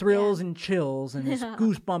thrills and chills, and it's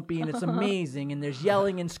goosebumpy and it's amazing, and there's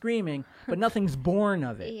yelling and screaming, but nothing's born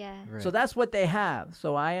of it. Yeah. Right. So that's what they have.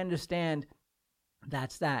 So I understand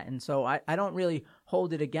that's that. And so I don't really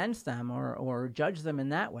hold it against them or judge them in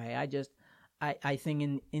that way. I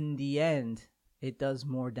think in the end, it does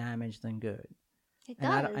more damage than good. It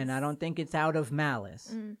does. And I don't think it's out of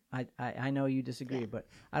malice. I know you disagree, but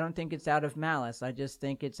I don't think it's out of malice. I just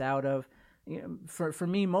think it's out of, you know, for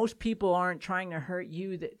me, most people aren't trying to hurt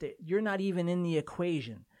you. That you're not even in the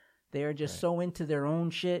equation. They are just so into their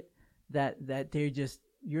own shit that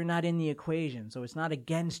you're not in the equation. So it's not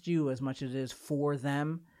against you as much as it is for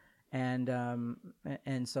them. And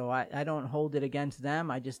so I don't hold it against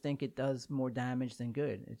them. I just think it does more damage than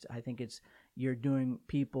good. I think you're doing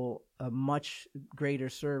people a much greater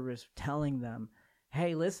service telling them,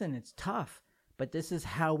 hey, listen, it's tough, but this is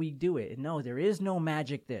how we do it. No, there is no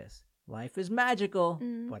magic this. Life is magical,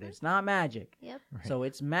 but it's not magic. Yep. Right. So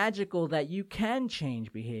it's magical that you can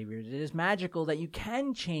change behaviors. It is magical that you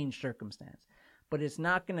can change circumstance, but it's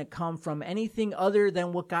not going to come from anything other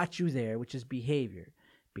than what got you there, which is behavior.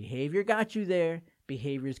 Behavior got you there.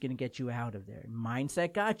 Behavior is going to get you out of there.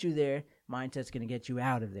 Mindset got you there. Mindset's going to get you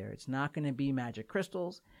out of there. It's not going to be magic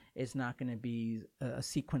crystals. It's not going to be a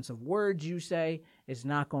sequence of words you say. It's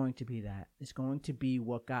not going to be that. It's going to be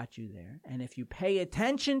what got you there. And if you pay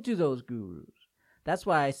attention to those gurus, that's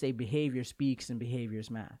why I say behavior speaks and behavior is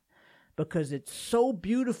math. Because it's so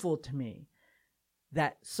beautiful to me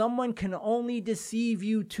that someone can only deceive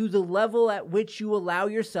you to the level at which you allow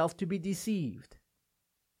yourself to be deceived.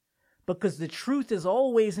 Because the truth is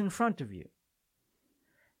always in front of you.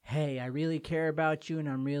 Hey, I really care about you, and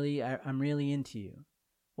I'm really into you.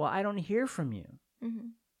 Well, I don't hear from you.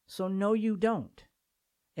 So no, you don't.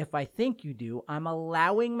 If I think you do, I'm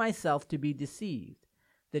allowing myself to be deceived.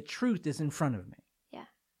 The truth is in front of me. Yeah.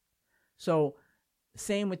 So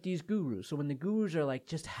same with these gurus. So when the gurus are like,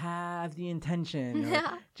 just have the intention,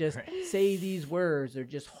 or just say these words, or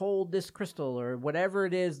just hold this crystal, or whatever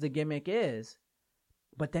it is the gimmick is,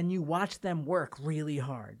 but then you watch them work really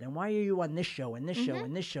hard. Then why are you on this show and this show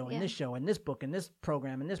and this show and this show and this book and this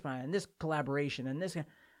program and this collaboration and this?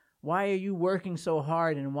 Why are you working so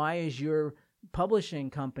hard, and why is your publishing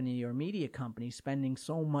company or media company spending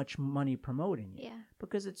so much money promoting you? Yeah.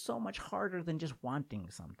 Because it's so much harder than just wanting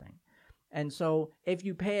something. And so if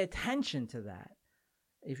you pay attention to that,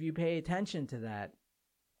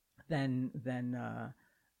 then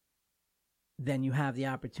you have the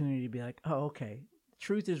opportunity to be like, oh, okay,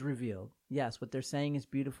 truth is revealed. Yes, what they're saying is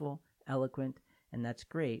beautiful, eloquent, and that's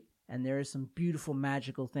great. And there are some beautiful,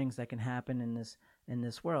 magical things that can happen in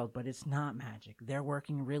this world, but it's not magic. They're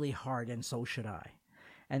working really hard, and so should I.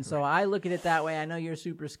 And so I look at it that way. I know you're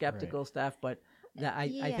super skeptical, Steph, but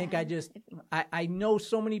I think I know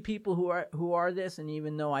so many people who are this, and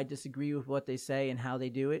even though I disagree with what they say and how they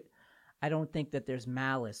do it, I don't think that there's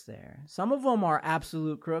malice there. Some of them are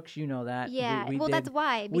absolute crooks, you know that. Yeah, We well, did- that's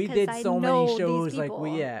why. we Because did I so know many shows these like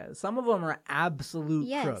people. some of them are absolute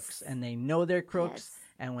Yes. crooks, and they know they're crooks, Yes.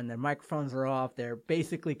 and when their microphones are off, they're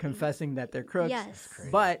basically confessing that they're crooks. Yes.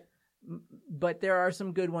 But there are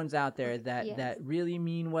some good ones out there that Yes. that really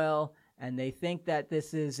mean well, and they think that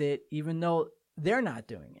this is it, even though they're not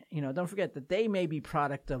doing it. Don't forget that they may be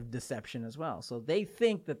product of deception as well. So they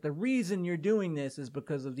think that the reason you're doing this is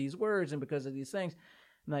because of these words and because of these things.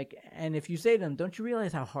 Like, and if you say to them, don't you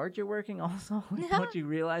realize how hard you're working also? Don't you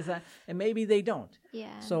realize that? And maybe they don't.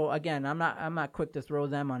 Yeah. So again, I'm not quick to throw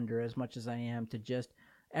them under as much as I am to just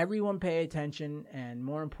everyone pay attention. And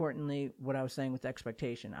more importantly, what I was saying with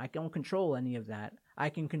expectation, I don't control any of that. I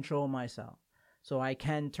can control myself. So I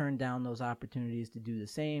can turn down those opportunities to do the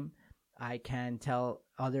same. I can tell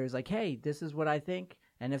others like, hey, this is what I think.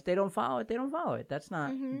 And if they don't follow it, they don't follow it. That's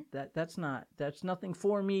not, that's nothing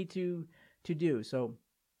for me to do. So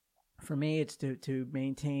for me, it's to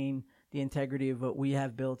maintain the integrity of what we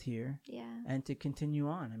have built here, and to continue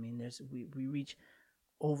on. I mean, we reach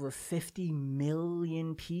over 50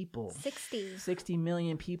 million people, 60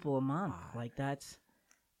 million people a month. Like that's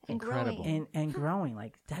incredible, and growing.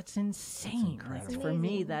 Like that's insane. That's for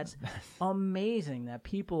me, that's amazing that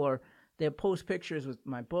people they post pictures with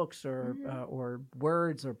my books or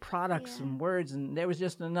words or products and words. And there was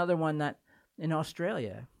just another one that in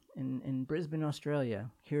Australia, in Brisbane, Australia,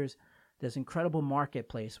 here's this incredible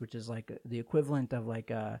marketplace, which is like the equivalent of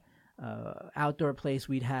like a outdoor place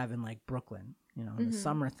we'd have in like Brooklyn, in the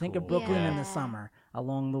summer. Think of Brooklyn in the summer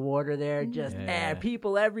along the water there, just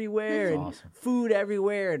people everywhere and awesome. Food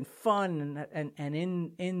everywhere and fun. And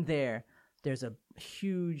in there's a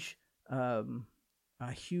huge,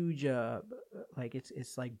 like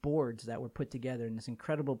it's like boards that were put together in this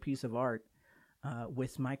incredible piece of art.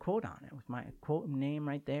 With my quote on it, with my quote name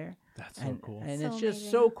right there. That's so cool. And so it's just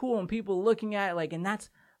amazing. so cool. And people looking at it like, and that's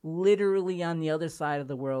literally on the other side of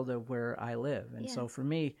the world of where I live. And so for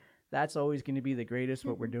me, that's always going to be the greatest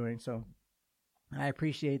what we're doing. So I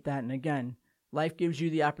appreciate that. And again, life gives you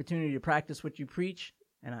the opportunity to practice what you preach.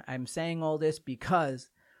 And I'm saying all this because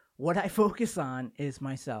what I focus on is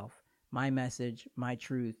myself, my message, my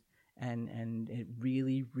truth. And it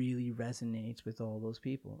really, really resonates with all those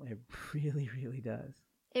people. It really, really does.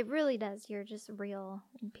 It really does. You're just real,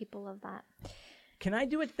 and people love that. Can I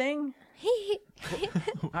do a thing?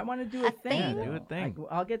 I want to do a thing. thing? Do a thing.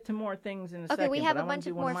 I'll get to more things in a second. Okay, we have but a I wanna bunch do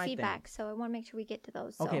of one more my feedback, things. so I want to make sure we get to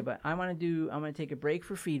those. So. Okay, but I'm going to take a break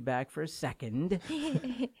for feedback for a second,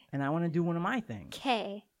 and I want to do one of my things.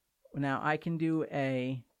 Okay. Now, I can do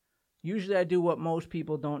usually I do what most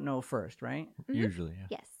people don't know first, right? Usually, yeah.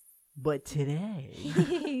 Yes. But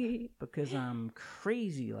today, because I'm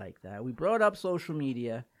crazy like that, we brought up social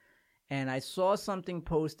media, and I saw something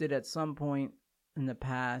posted at some point in the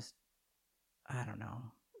past, I don't know,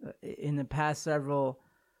 in the past several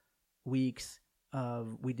weeks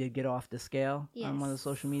we did get off the scale on one of the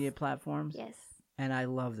social media platforms. Yes. And I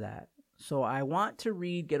love that. So I want to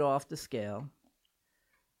read Get Off the Scale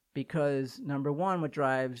because, number one, what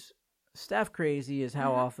drives Steph crazy is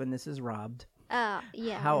how often this is robbed.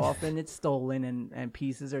 Yeah. How often it's stolen and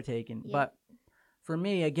pieces are taken. Yeah. But for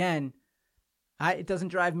me, again, it doesn't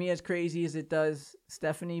drive me as crazy as it does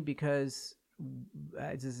Stephanie because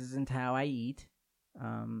this isn't how I eat.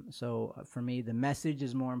 So for me, the message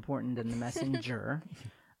is more important than the messenger.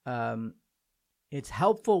 It's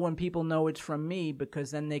helpful when people know it's from me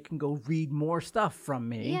because then they can go read more stuff from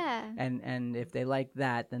me. Yeah. And if they like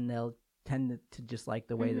that, then they'll tend to just like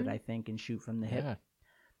the way that I think and shoot from the hip.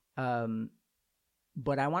 Yeah.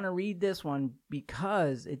 But I want to read this one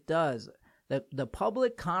because it does. The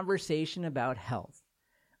public conversation about health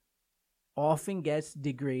often gets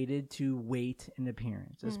degraded to weight and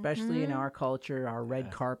appearance, especially in our culture, our red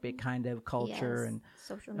carpet kind of culture, and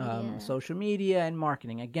social media and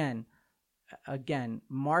marketing. Again,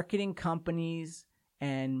 marketing companies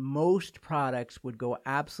and most products would go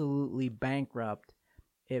absolutely bankrupt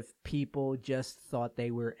if people just thought they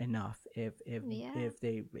were enough, if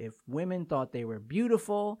women thought they were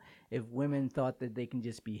beautiful, if women thought that they can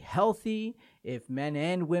just be healthy, if men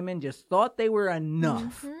and women just thought they were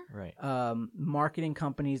enough, Right. Marketing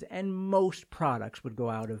companies and most products would go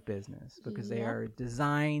out of business because they are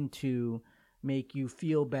designed to make you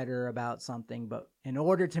feel better about something. But in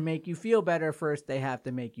order to make you feel better, first they have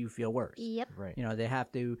to make you feel worse. Yep. Right. They have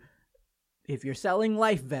to. If you're selling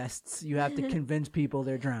life vests, you have to convince people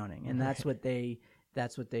they're drowning, and that's what they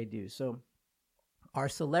do. So our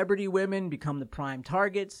celebrity women become the prime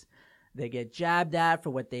targets. They get jabbed at for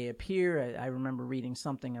what they appear. I remember reading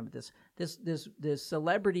something of this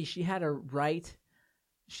celebrity. She had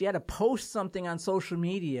to post something on social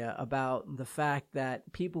media about the fact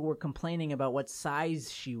that people were complaining about what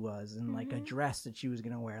size she was and like a dress that she was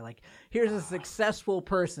going to wear. Like, here's a successful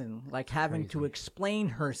person like having to explain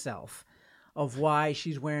herself of why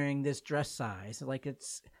she's wearing this dress size. Like,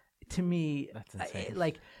 it's, to me, That's insane.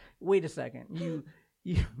 like, wait a second.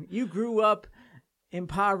 You grew up in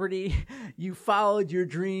poverty, you followed your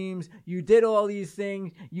dreams, you did all these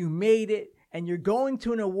things, you made it, and you're going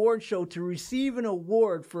to an award show to receive an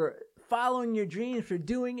award for following your dreams, for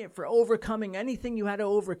doing it, for overcoming anything you had to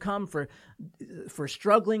overcome, for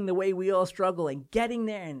struggling the way we all struggle, and getting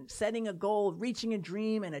there and setting a goal, reaching a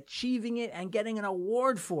dream and achieving it and getting an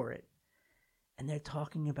award for it. And they're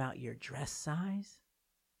talking about your dress size?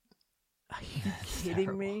 Are you kidding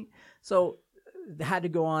terrible. me? So they had to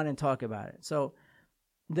go on and talk about it. So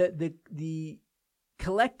the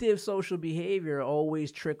collective social behavior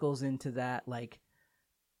always trickles into that, like,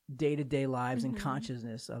 day-to-day lives and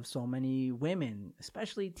consciousness of so many women,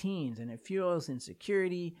 especially teens, and it fuels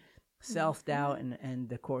insecurity, self-doubt,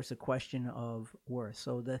 and of course a question of worth.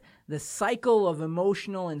 So the cycle of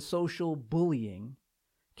emotional and social bullying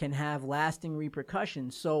can have lasting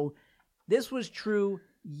repercussions. So this was true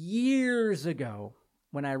years ago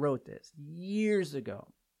when I wrote this, years ago.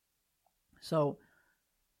 So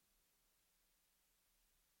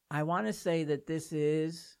I want to say that this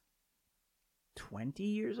is 20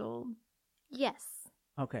 years old? Yes.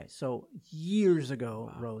 Okay, so years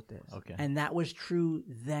ago wrote this. Okay. And that was true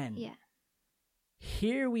then. Yeah.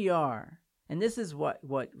 Here we are. And this is what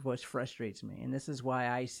frustrates me. And this is why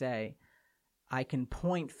I say I can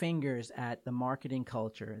point fingers at the marketing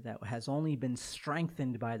culture that has only been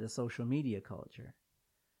strengthened by the social media culture.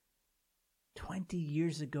 20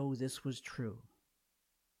 years ago, this was true.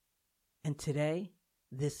 And today,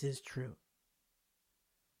 this is true.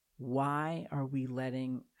 Why are we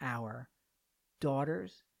letting our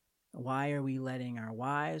daughters, why are we letting our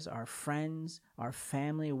wives, our friends, our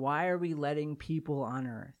family, why are we letting people on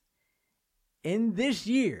earth in this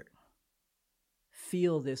year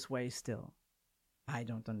feel this way still? I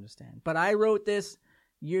don't understand. But I wrote this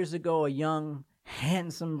years ago. A young,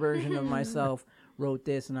 handsome version of myself wrote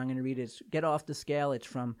this, and I'm going to read it. Get Off the Scale. It's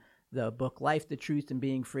from the book Life, the Truth, and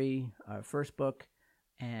Being Free, our first book.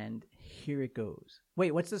 And here it goes.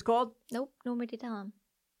 Wait, what's this called? Nope, nobody tell him.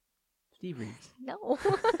 Steve reads. No.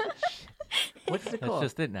 What's it That's called?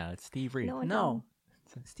 just it now. It's Steve Reed. No.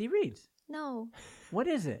 Steve reads. No. What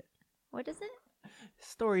is it? What is it?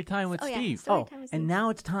 Story time with Yeah, Steve. story time with Steve. And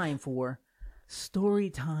now it's time for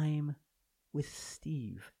Story Time with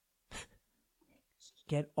Steve.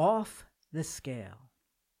 Get off the scale.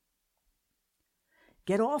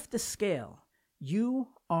 Get off the scale. You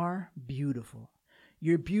are beautiful.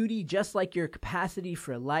 Your beauty, just like your capacity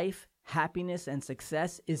for life, happiness, and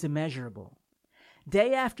success, is immeasurable.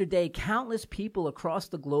 Day after day, countless people across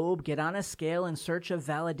the globe get on a scale in search of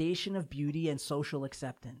validation of beauty and social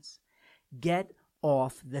acceptance. Get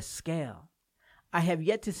off the scale. I have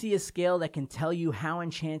yet to see a scale that can tell you how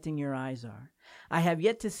enchanting your eyes are. I have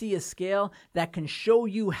yet to see a scale that can show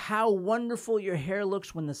you how wonderful your hair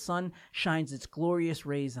looks when the sun shines its glorious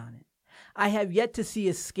rays on it. I have yet to see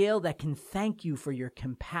a scale that can thank you for your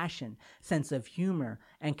compassion, sense of humor,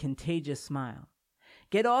 and contagious smile.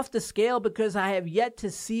 Get off the scale because I have yet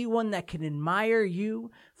to see one that can admire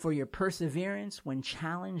you for your perseverance when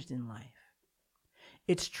challenged in life.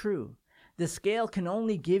 It's true. The scale can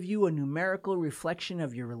only give you a numerical reflection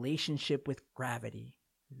of your relationship with gravity.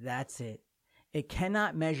 That's it. It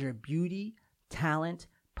cannot measure beauty, talent,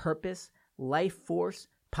 purpose, life force,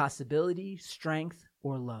 possibility, strength,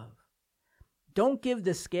 or love. Don't give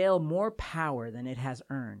the scale more power than it has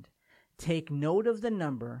earned. Take note of the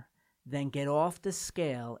number, then get off the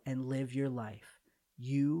scale and live your life.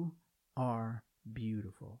 You are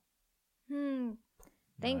beautiful.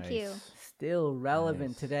 Thank you. Still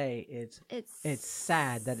relevant Nice. today. It's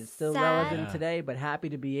sad that it's still sad. relevant Yeah. today, but happy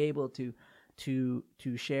to be able to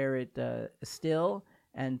share it still.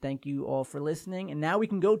 And thank you all for listening. And now we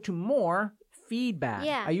can go to more feedback.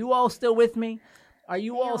 Yeah. Are you all still with me? Are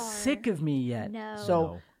you They all are. sick of me yet? No.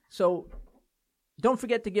 So don't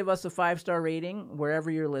forget to give us a 5-star rating wherever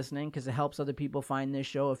you're listening, because it helps other people find this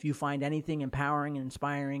show. If you find anything empowering and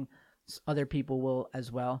inspiring, other people will as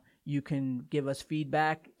well. You can give us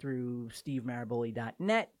feedback through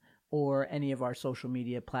stevemaraboli.net or any of our social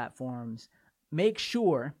media platforms. Make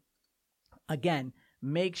sure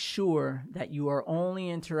that you are only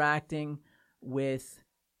interacting with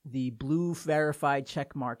the blue verified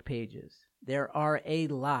checkmark pages. There are a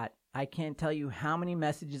lot. I can't tell you how many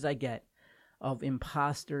messages I get of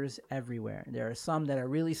imposters everywhere. There are some that are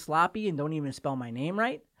really sloppy and don't even spell my name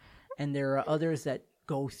right. And there are others that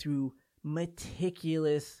go through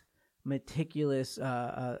meticulous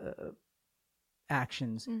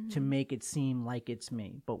actions to make it seem like it's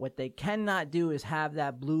me. But what they cannot do is have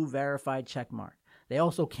that blue verified check mark. They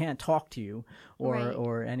also can't talk to you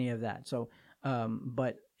or any of that. So,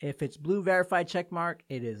 but if it's blue verified check mark,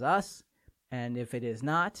 it is us. And if it is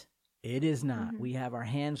not, It is not. We have our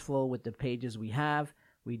hands full with the pages we have.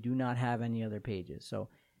 We do not have any other pages. So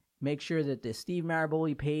make sure that the Steve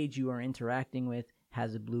Maraboli page you are interacting with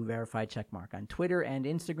has a blue verified check mark. On Twitter and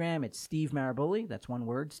Instagram, it's Steve Maraboli. That's one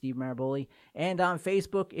word, Steve Maraboli. And on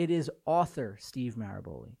Facebook, it is author Steve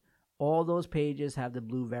Maraboli. All those pages have the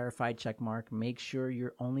blue verified check mark. Make sure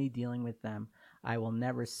you're only dealing with them. I will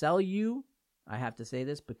never sell you. I have to say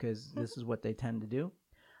this because this is what they tend to do.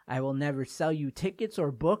 I will never sell you tickets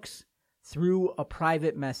or books through a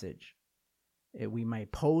private message. We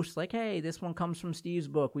might post like, hey, this one comes from Steve's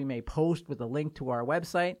book. We may post with a link to our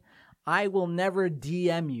website. I will never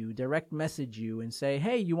DM you, direct message you and say,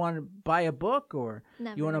 hey, you want to buy a book or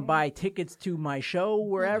you want to buy tickets to my show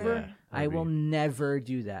wherever? Yeah, I will never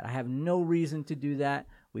do that. I have no reason to do that.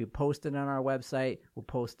 We post it on our website. We'll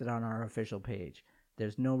post it on our official page.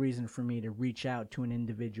 There's no reason for me to reach out to an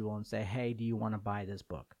individual and say, hey, do you want to buy this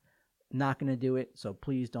book? Not going to do it, so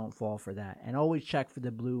please don't fall for that. And always check for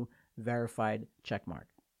the blue verified check mark.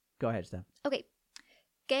 Go ahead, Steph. Okay.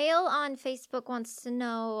 Gail on Facebook wants to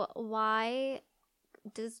know, why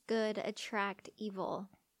does good attract evil?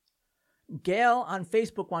 Gail on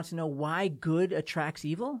Facebook wants to know why good attracts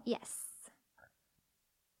evil? Yes.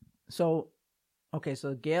 So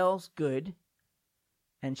Gail's good,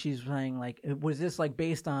 and she's saying, like, was this, like,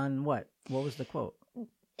 based on what? What was the quote?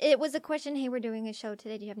 It was a question, hey, we're doing a show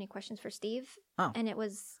today. Do you have any questions for Steve? Oh. And it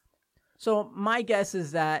was... So my guess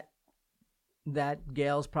is that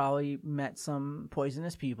Gail's probably met some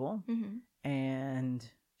poisonous people, and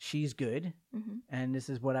she's good, and this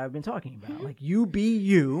is what I've been talking about. Like, you be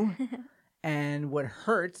you, and what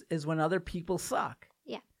hurts is when other people suck.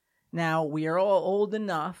 Yeah. Now, we are all old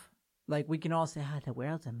enough, like, we can all say, the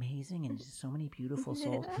world's amazing, and there's so many beautiful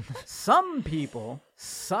souls. Some people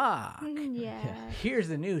suck. Yeah. Here's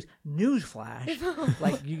the news. Newsflash.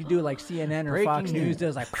 Like, you can do like CNN or Fox News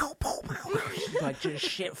does, like, pow, pow, pow, like, just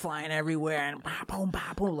shit flying everywhere, and boom, boom,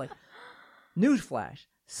 boom. Like, newsflash.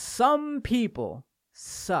 Some people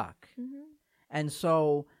suck. And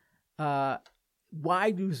so,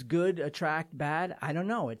 why does good attract bad? I don't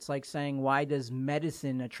know. It's like saying, why does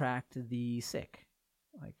medicine attract the sick?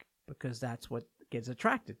 Like, because that's what gets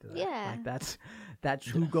attracted to that. Yeah. Like, that's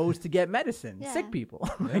who goes to get medicine. Yeah. Sick people.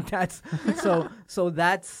 Like, that's so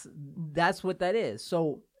that's what that is.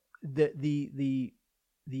 So the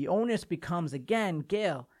onus becomes, again,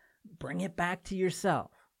 Gail, bring it back to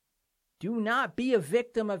yourself. Do not be a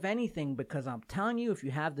victim of anything, because I'm telling you, if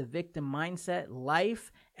you have the victim mindset,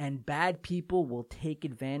 life and bad people will take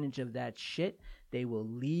advantage of that shit. They will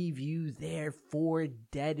leave you there for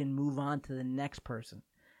dead and move on to the next person.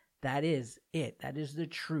 That is it. That is the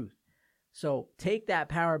truth. So take that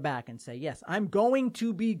power back and say, yes, I'm going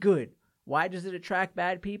to be good. Why does it attract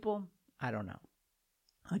bad people? I don't know.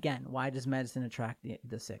 Again, why does medicine attract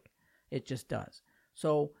the sick? It just does.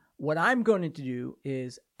 So what I'm going to do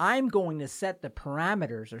is I'm going to set the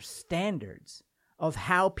parameters or standards of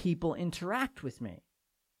how people interact with me.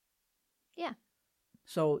 Yeah.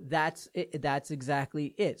 So that's it. That's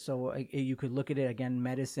exactly it. So you could look at it again.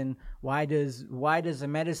 Medicine. Why does a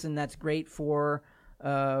medicine that's great for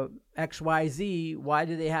XYZ? Why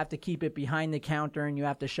do they have to keep it behind the counter and you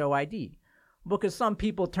have to show ID? Because some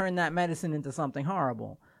people turn that medicine into something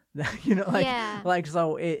horrible.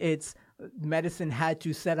 So it's medicine had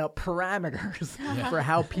to set up parameters for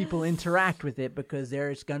how people interact with it, because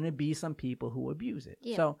there's going to be some people who abuse it.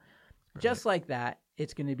 Yeah. So just like that,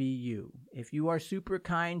 it's going to be you. If you are super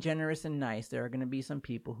kind, generous, and nice, there are going to be some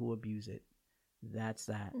people who abuse it. That's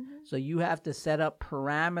that. So you have to set up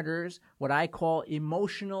parameters, what I call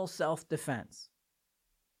emotional self-defense,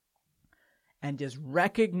 and just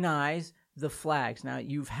recognize the flags. Now,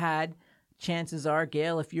 you've had, chances are,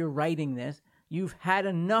 Gail, if you're writing this, you've had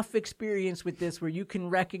enough experience with this where you can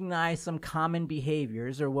recognize some common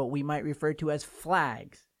behaviors, or what we might refer to as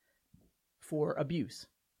flags, for abuse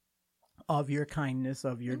of your kindness,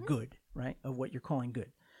 of your good, right? Of what you're calling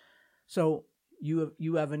good. So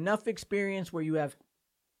you have enough experience where you have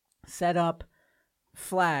set up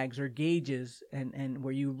flags or gauges, and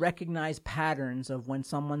where you recognize patterns of when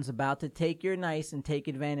someone's about to take your nice and take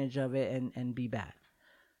advantage of it and be bad.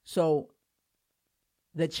 So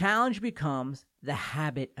the challenge becomes the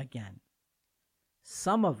habit again.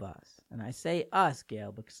 Some of us, and I say us,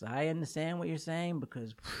 Gail, because I understand what you're saying,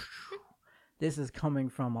 because this is coming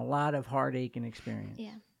from a lot of heartache and experience.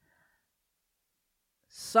 Yeah.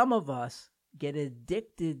 Some of us get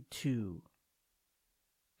addicted to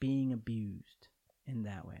being abused in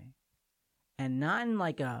that way. And not in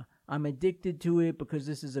like I'm addicted to it because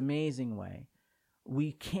this is amazing way.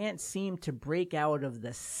 We can't seem to break out of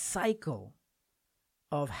the cycle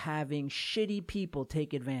of having shitty people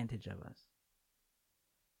take advantage of us.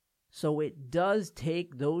 So it does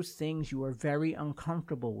take those things you are very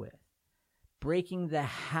uncomfortable with, breaking the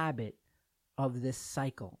habit of this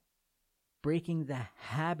cycle, breaking the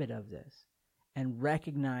habit of this, and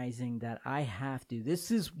recognizing that I have to.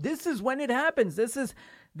 This is when it happens. This is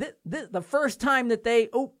the first time that they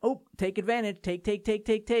take advantage,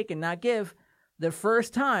 take, and not give. The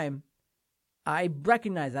first time I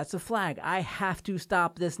recognize that's a flag. I have to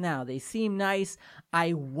stop this now. They seem nice.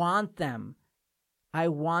 I want them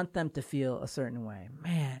to feel a certain way.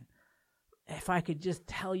 Man, if I could just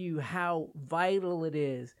tell you how vital it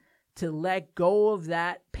is to let go of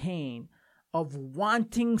that pain of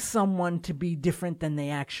wanting someone to be different than they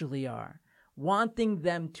actually are, wanting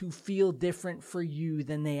them to feel different for you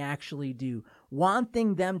than they actually do,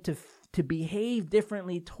 wanting them to behave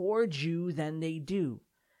differently towards you than they do.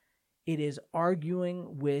 It is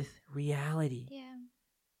arguing with reality. Yeah.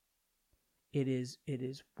 It is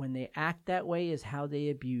when they act that way is how they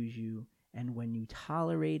abuse you, and when you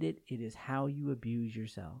tolerate it, it is how you abuse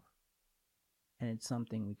yourself. And it's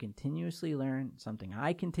something we continuously learn, something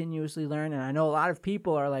I continuously learn. And I know a lot of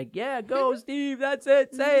people are like, yeah, go, Steve, that's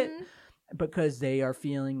it, say it. Because they are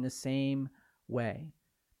feeling the same way.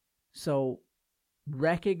 So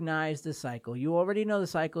recognize the cycle. You already know the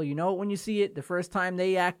cycle. You know it when you see it. The first time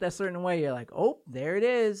they act a certain way, you're like, oh, there it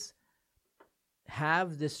is.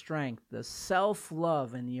 Have the strength, the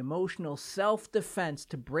self-love, and the emotional self-defense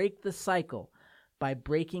to break the cycle by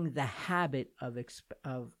breaking the habit of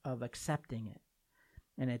accepting it.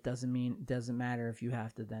 And it doesn't matter if you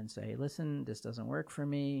have to then say, listen, this doesn't work for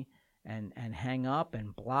me, and hang up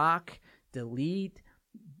and block, delete.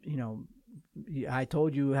 You know, I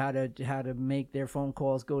told you how to make their phone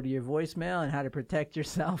calls go to your voicemail and how to protect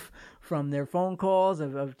yourself from their phone calls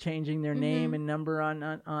of changing their name and number on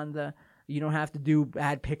the. You don't have to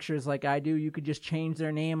add pictures like I do. You could just change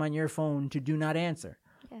their name on your phone to do not answer.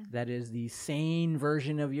 Yeah. That is the sane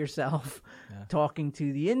version of yourself talking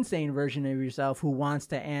to the insane version of yourself who wants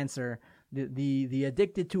to answer. The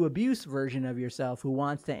addicted to abuse version of yourself who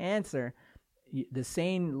wants to answer. The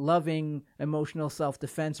sane, loving, emotional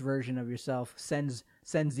self-defense version of yourself sends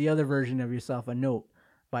the other version of yourself a note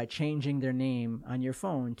by changing their name on your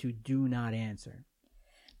phone to do not answer.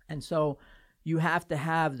 And so you have to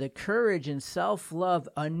have the courage and self-love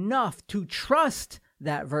enough to trust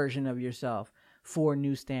that version of yourself for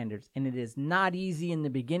new standards. And it is not easy in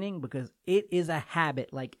the beginning because it is a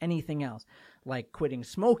habit like anything else. Like quitting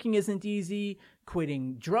smoking isn't easy,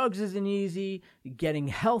 quitting drugs isn't easy, getting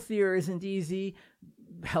healthier isn't easy,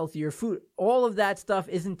 healthier food. All of that stuff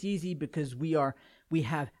isn't easy because we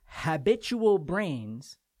have habitual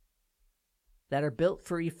brains that are built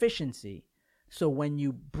for efficiency. So when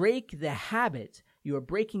you break the habit, you are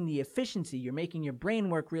breaking the efficiency. You're making your brain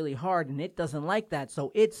work really hard, and it doesn't like that.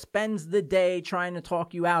 So it spends the day trying to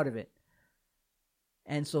talk you out of it.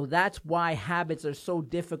 And so that's why habits are so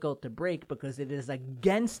difficult to break, because it is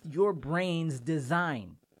against your brain's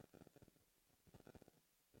design.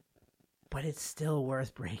 But it's still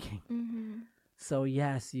worth breaking. Mm-hmm. So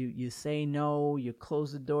yes, you say no, you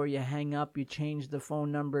close the door, you hang up, you change the phone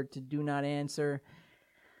number to do not answer.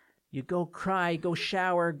 You go cry, go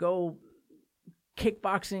shower, go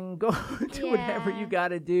kickboxing, go do whatever you got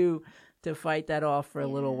to do to fight that off for a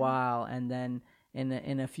little while. And then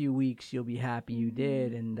in a few weeks, you'll be happy you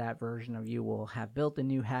did. And that version of you will have built a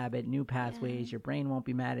new habit, new pathways. Your brain won't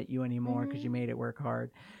be mad at you anymore because you made it work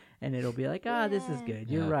hard. And it'll be like, this is good.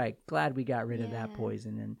 You're right. Glad we got rid of that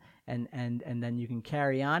poison. And then you can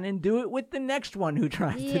carry on and do it with the next one who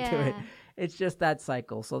tries to do it. It's just that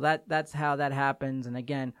cycle. So that's how that happens. And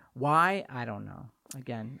again, why? I don't know.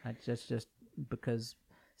 Again, it's just because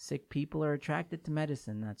sick people are attracted to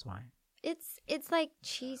medicine. That's why. It's like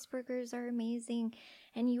cheeseburgers are amazing,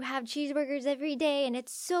 and you have cheeseburgers every day, and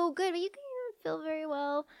it's so good, but you can't feel very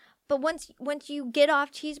well. But once you get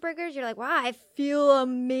off cheeseburgers, you're like, wow, I feel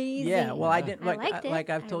amazing. Yeah, well, I didn't like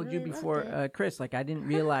I've told you before, Chris. Like I didn't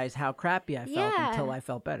realize how crappy I felt until I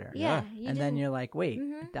felt better. Yeah, and then you're like, wait,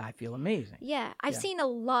 I feel amazing. Yeah, I've seen a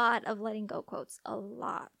lot of letting go quotes. A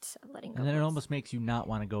lot of letting go. And then quotes. It almost makes you not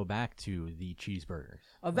want to go back to the cheeseburgers.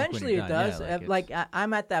 Eventually, it does. Yeah,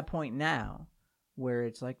 I'm at that point now where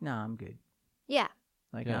it's like, no, I'm good. Yeah.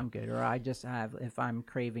 I'm good, or I just have. If I'm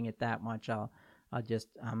craving it that much,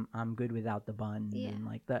 I'm good without the bun and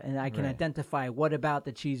like that, and I can identify what about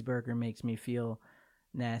the cheeseburger makes me feel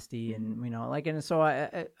nasty, and and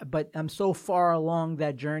so but I'm so far along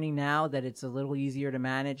that journey now that it's a little easier to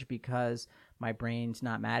manage because my brain's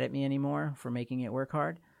not mad at me anymore for making it work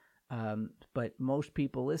hard. But most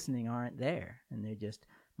people listening aren't there, and they're just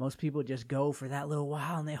Most people just go for that little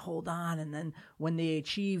while and they hold on. And then when they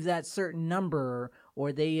achieve that certain number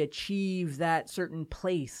or they achieve that certain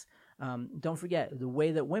place, don't forget the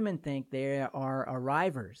way that women think, they are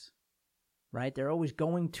arrivers, right? They're always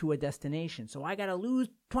going to a destination. So I got to lose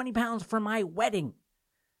 20 pounds for my wedding.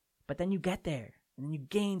 But then you get there and then you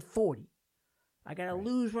gain 40. I got to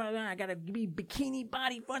lose, I got to be bikini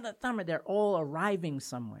body for the summer. They're all arriving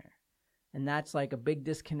somewhere. And that's like a big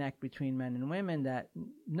disconnect between men and women that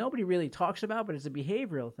nobody really talks about, but it's a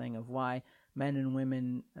behavioral thing of why men and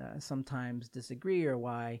women sometimes disagree, or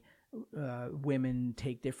why women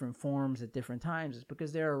take different forms at different times. It's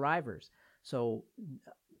because they're arrivers. So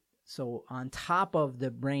on top of the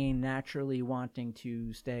brain naturally wanting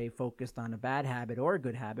to stay focused on a bad habit or a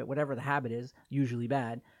good habit, whatever the habit is, usually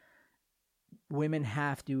bad, women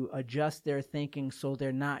have to adjust their thinking so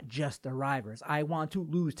they're not just arrivers. I want to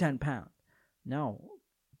lose 10 pounds. No.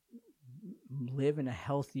 Live in a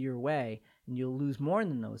healthier way, and you'll lose more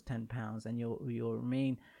than those 10 pounds, and you'll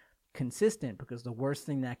remain consistent, because the worst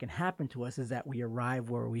thing that can happen to us is that we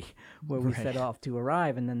arrive where we set off to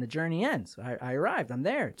arrive, and then the journey ends. I arrived. I'm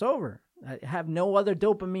there. It's over. I have no other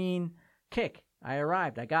dopamine kick. I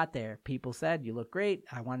arrived. I got there. People said, you look great.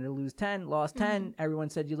 I wanted to lose 10, lost 10.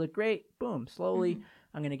 Everyone said, you look great. Boom. Slowly,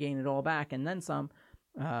 I'm going to gain it all back and then some.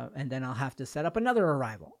 And then I'll have to set up another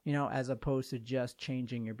arrival, as opposed to just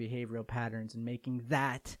changing your behavioral patterns and making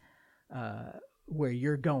that where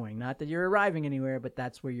you're going. Not that you're arriving anywhere, but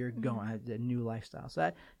that's where you're going, a new lifestyle.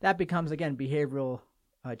 So that becomes, again, behavioral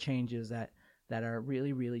changes that are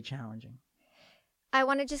really, really challenging. I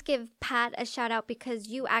want to just give Pat a shout out because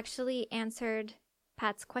you actually answered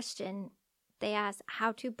Pat's question. They asked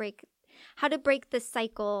how to break the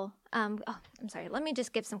cycle. I'm sorry. Let me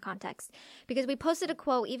just give some context, because we posted a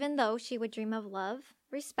quote: even though she would dream of love,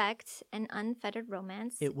 respect, and unfettered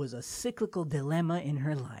romance, it was a cyclical dilemma in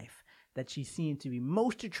her life that she seemed to be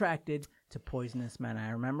most attracted to poisonous men.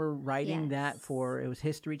 I remember writing that it was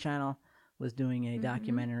History Channel was doing a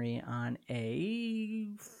documentary on a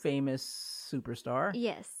famous superstar.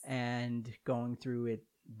 Yes. And going through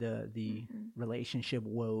the relationship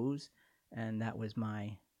woes. And that was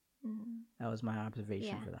my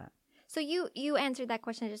observation for that. So you answered that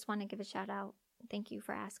question. I just want to give a shout out. Thank you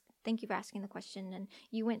for asking the question. And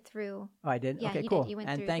you went through. Oh, I did? Yeah, okay, you cool. Did. You went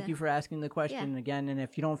and through thank you for asking the question again. And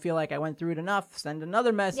if you don't feel like I went through it enough, send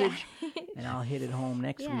another message and I'll hit it home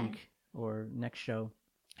next week or next show.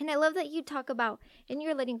 And I love that you talk about in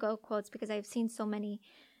your letting go quotes, because I've seen so many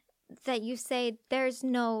that you say there's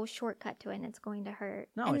no shortcut to it and it's going to hurt.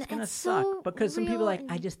 No, and it's going to suck. So because some people are like,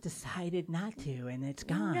 I just decided not to, and it's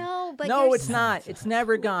gone. No, it's not. It's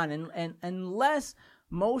never gone. And unless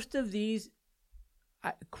most of these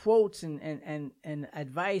quotes and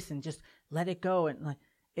advice and just let it go, and like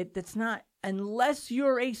that's not, unless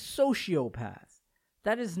you're a sociopath,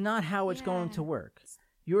 that is not how it's going to work.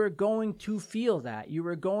 You're going to feel that. You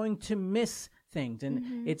are going to miss things.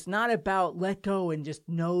 And it's not about let go and just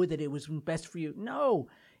know that it was best for you. No,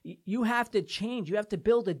 you have to change. You have to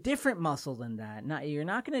build a different muscle than that. You're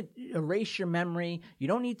not going to erase your memory. You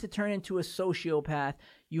don't need to turn into a sociopath.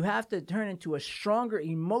 You have to turn into a stronger,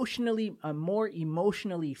 a more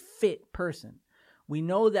emotionally fit person. We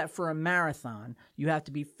know that for a marathon, you have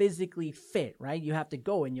to be physically fit, right? You have to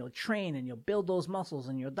go and you'll train and you'll build those muscles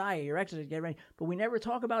and you'll diet, your exercise, get ready. But we never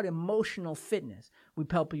talk about emotional fitness. We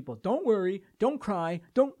tell people, don't worry, don't cry,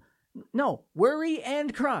 no, worry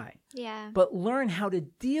and cry. Yeah. But learn how to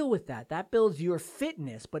deal with that. That builds your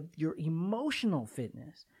fitness, but your emotional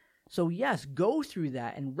fitness. So yes, go through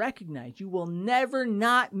that and recognize you will never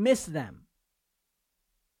not miss them.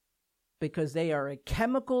 Because they are a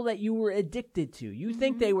chemical that you were addicted to. You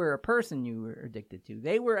think they were a person you were addicted to.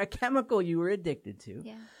 They were a chemical you were addicted to.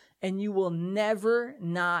 Yeah. And you will never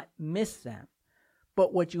not miss them.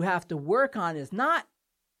 But what you have to work on is not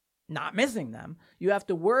missing them. You have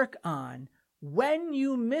to work on, when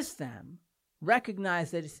you miss them,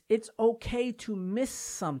 recognize that it's okay to miss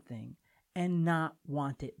something and not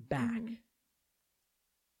want it back.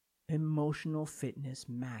 Emotional fitness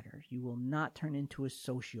matters. You will not turn into a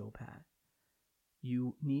sociopath.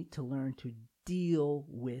 You need to learn to deal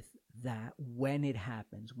with that when it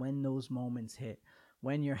happens, when those moments hit,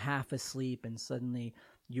 when you're half asleep and suddenly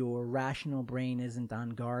your rational brain isn't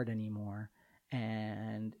on guard anymore,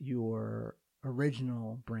 and your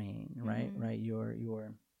original brain, right, your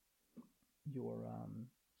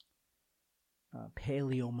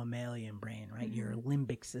paleo-mammalian brain, right, your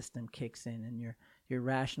limbic system kicks in, and your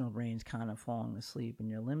rational brain's kind of falling asleep, and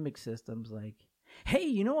your limbic system's like, hey,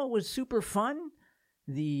 you know what was super fun?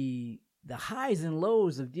 The the highs and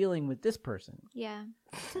lows of dealing with this person. Yeah.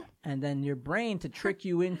 And then your brain, to trick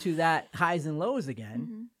you into that highs and lows again,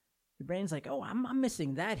 Mhm. your brain's like, oh, I'm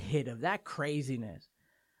missing that hit of that craziness.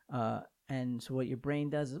 And so what your brain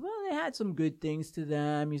does is, well, they had some good things to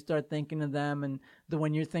them. You start thinking of them, and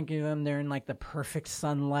when you're thinking of them, they're in like the perfect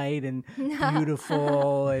sunlight and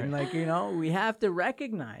beautiful. And like, we have to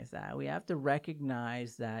recognize that. We have to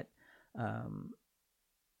recognize that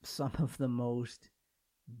some of the most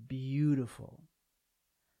beautiful,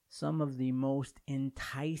 some of the most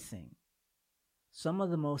enticing, some of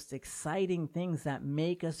the most exciting things that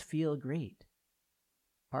make us feel great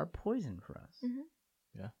are poison for us. Mhm.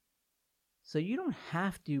 Yeah. So you don't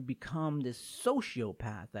have to become this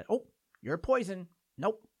sociopath that, oh, you're poison.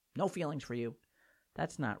 Nope, no feelings for you.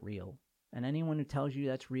 That's not real. And anyone who tells you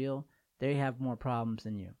that's real, they have more problems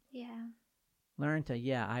than you. Yeah. Learn to,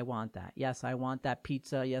 yeah, I want that. Yes, I want that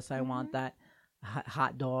pizza. Yes, I want that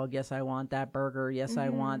hot dog. Yes, I want that burger. Yes, I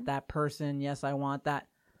want that person. Yes, I want that.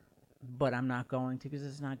 But I'm not going to because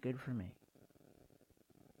it's not good for me.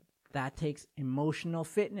 That takes emotional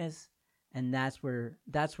fitness, and that's where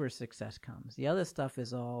success comes. The other stuff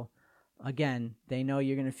is all, again, they know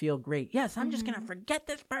you're going to feel great. Yes, I'm just going to forget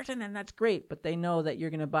this person, and that's great. But they know that you're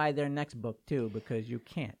going to buy their next book, too, because you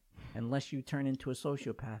can't unless you turn into a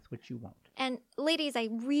sociopath, which you won't. And ladies, I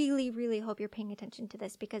really, really hope you're paying attention to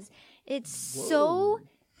this because it's so...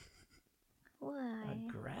 Why?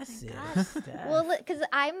 Aggressive. Steph. Well, because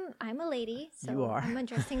I'm a lady, so You are. I'm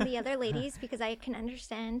addressing the other ladies because I can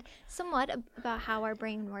understand somewhat about how our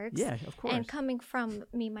brain works. Yeah, of course. And coming from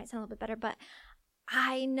me might sound a little bit better, but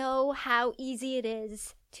I know how easy it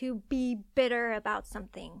is to be bitter about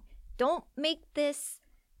something. Don't make this.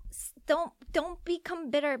 Don't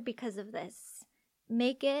become bitter because of this.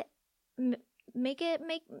 Make it remix.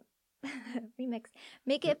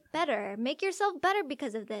 Make it better. Make yourself better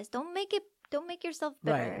because of this. Don't make yourself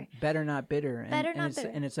bitter. Right. Better, not bitter. Bitter.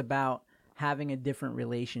 And it's about having a different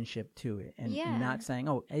relationship to it and Yeah. not saying,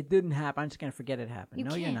 oh, it didn't happen, I'm just going to forget it happened.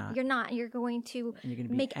 No, you're not. You're not. You're going to And you're going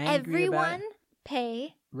to be make angry about everyone it.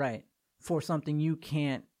 pay. Right. For something you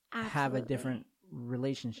can't have a Absolutely. different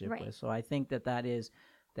relationship Right. with. So I think that is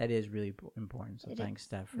really important. So It thanks, is.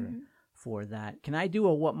 Steph, Mhm. for that. Can I do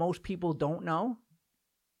a what most people don't know?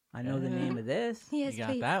 I know the name of this. Yes, You got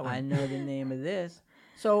please. that one. I know the name of this.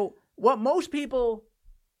 So what most people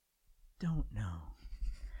don't know.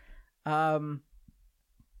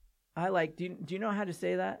 I like. Do you know how to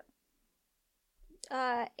say that?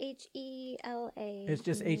 HELA. It's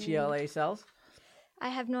just HELA cells. I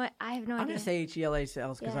have no I'm idea. gonna say HELA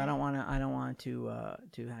cells because Yeah. I don't want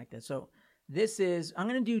to hack that. So this is. I'm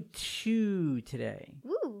gonna do 2 today.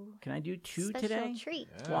 Ooh. Can I do 2 Special today? treat.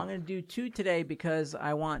 Well, I'm going to do 2 today because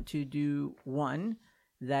I want to do one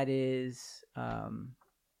that is, well,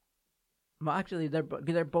 actually, they're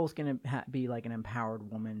both going to be like an empowered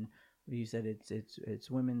woman. You said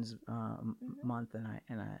it's Women's Month, and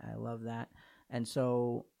I love that. And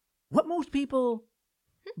so, what most people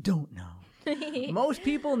don't know. Most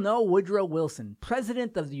people know Woodrow Wilson,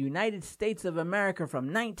 President of the United States of America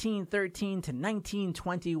from 1913 to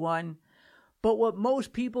 1921. But what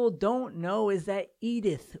most people don't know is that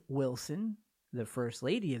Edith Wilson, the First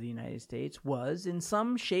Lady of the United States, was in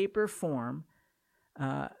some shape or form,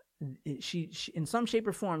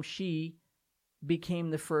 she became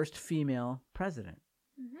the first female president.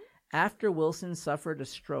 Mhm. After Wilson suffered a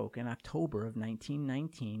stroke in October of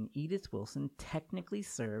 1919, Edith Wilson technically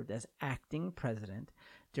served as acting president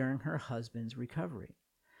during her husband's recovery.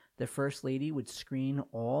 The First Lady would screen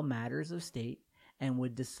all matters of state and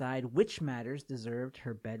would decide which matters deserved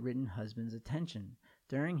her bedridden husband's attention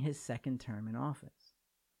during his second term in office.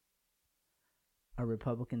 A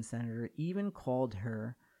Republican senator even called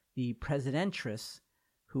her the presidentress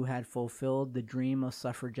who had fulfilled the dream of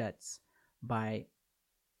suffragettes by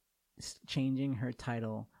changing her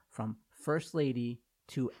title from First Lady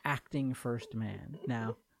to Acting First Man.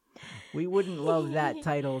 Now, we wouldn't love that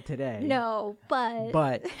title today. No, but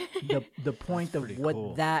the point of pretty what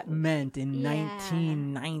cool. that meant in Yeah.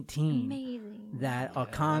 1919, amazing. that a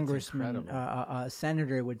that's congressman, incredible. a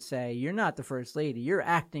senator would say, "You're not the first lady. You're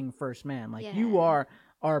acting first man. Like Yeah. you are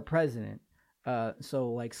our president."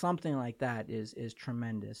 So like something like that is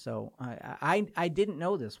tremendous. So I didn't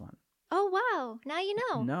know this one. Oh wow! Now you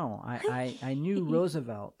know. No, I knew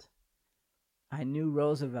Roosevelt. I knew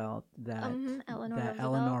Roosevelt that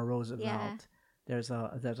Eleanor Roosevelt. Yeah. There's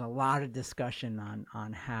a lot of discussion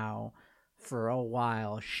on how for a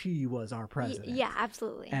while she was our president. Yeah,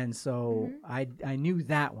 absolutely. And so I knew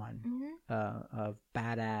that one Mhm. of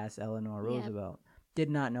badass Eleanor Yeah. Roosevelt. Did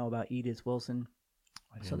not know about Edith Wilson.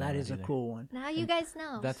 I didn't So know that is a either. cool one. Now you guys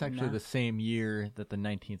know. That's actually No. the same year that the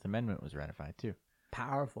 19th Amendment was ratified, too.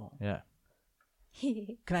 Powerful. Yeah.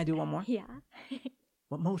 Can I do one more? Yeah.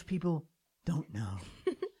 What most people don't know.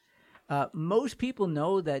 Most people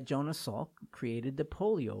know that Jonas Salk created the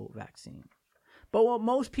polio vaccine. But what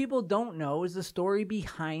most people don't know is the story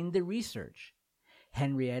behind the research.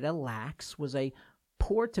 Henrietta Lacks was a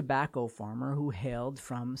poor tobacco farmer who hailed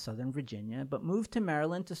from Southern Virginia but moved to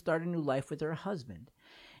Maryland to start a new life with her husband.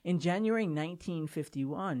 In January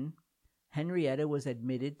 1951, Henrietta was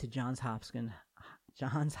admitted to Johns Hopkins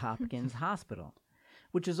Hospital,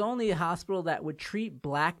 which is only a hospital that would treat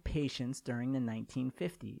black patients during the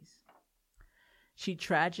 1950s. She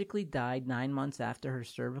tragically died 9 months after her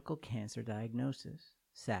cervical cancer diagnosis.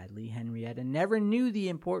 Sadly, Henrietta never knew the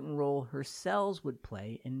important role her cells would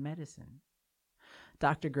play in medicine.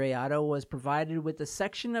 Dr. Grayotto was provided with a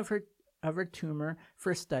section of her tumor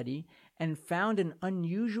for study and found an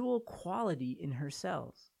unusual quality in her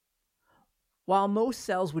cells. While most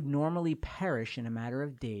cells would normally perish in a matter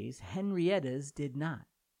of days, Henrietta's did not.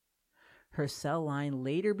 Her cell line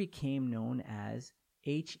later became known as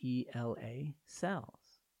HeLa cells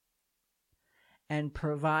and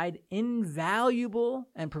provide invaluable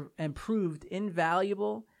and proved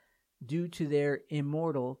invaluable due to their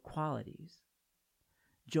immortal qualities.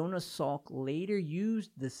 Jonas Salk later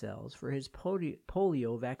used the cells for his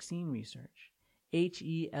polio vaccine research.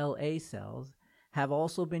 HeLa cells have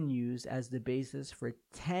also been used as the basis for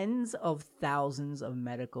tens of thousands of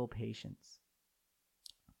medical patients.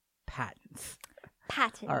 Patents.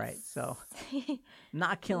 All right, so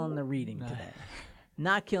not killing the reading today.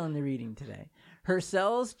 Not killing the reading today. Her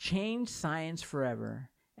cells changed science forever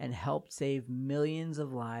and helped save millions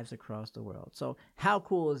of lives across the world. So how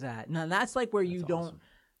cool is that? Now that's like where you don't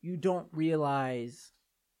realize.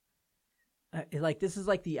 Like this is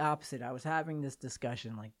like the opposite. I was having this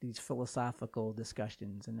discussion, like these philosophical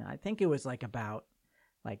discussions, and I think it was like about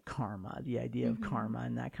like karma, the idea of karma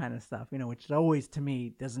and that kind of stuff. You know, which always to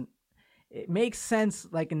me doesn't. It makes sense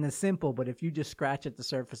like in the simple, but if you just scratch at the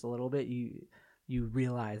surface a little bit, you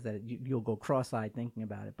realize that you'll go cross-eyed thinking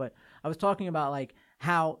about it. But I was talking about like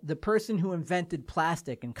how the person who invented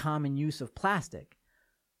plastic and common use of plastic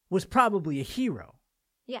was probably a hero.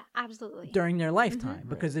 Yeah, absolutely. During their lifetime,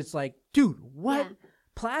 because it's like, dude, what? Yeah.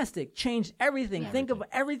 Plastic changed everything. Think of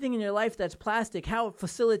everything in your life that's plastic, how it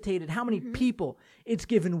facilitated, how many people it's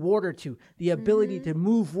given water to, the ability to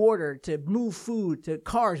move water, to move food, to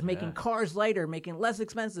cars, making cars lighter, making less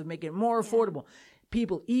expensive, making it more affordable.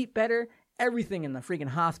 People eat better. Everything in the freaking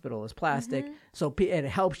hospital is plastic. So it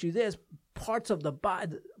helps you this. Parts of the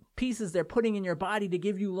body, pieces they're putting in your body to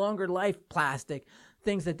give you longer life, plastic.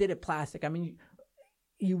 Things that did it, plastic. I mean,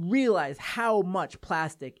 you realize how much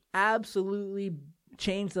plastic absolutely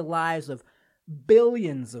changed the lives of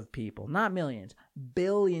billions of people, not millions,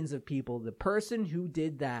 billions of people. The person who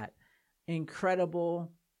did that,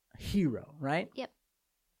 incredible hero, right? Yep.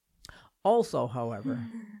 Also, however,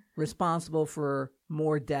 responsible for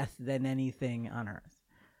more death than anything on earth.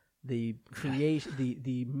 The creation,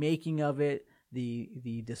 the making of it,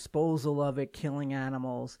 the disposal of it, killing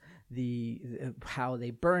animals, the how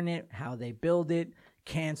they burn it, how they build it,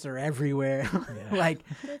 cancer everywhere, like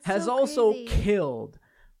That's has so also crazy. killed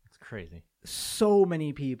It's crazy. so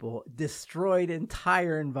many people, destroyed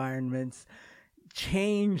entire environments,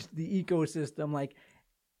 changed the ecosystem. Like,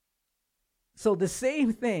 so the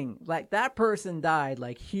same thing, like that person died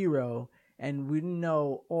like hero, and we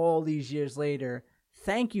know all these years later,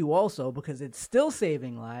 thank you also, because it's still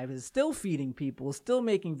saving lives, it's still feeding people, it's still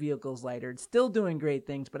making vehicles lighter, it's still doing great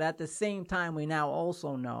things. But at the same time, we now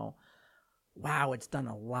also know, wow, it's done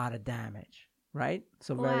a lot of damage, right?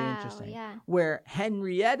 So very Wow, interesting. yeah. Where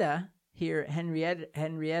Henrietta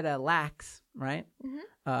Lacks, right?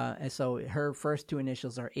 And so her first two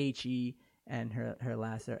initials are HE and her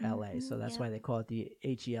last are LA. So that's why they call it the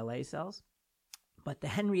HeLa cells. But the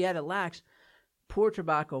Henrietta Lacks, poor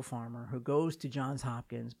tobacco farmer who goes to Johns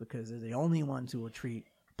Hopkins because they're the only ones who will treat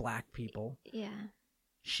black people. Yeah.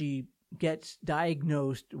 She gets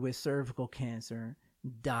diagnosed with cervical cancer,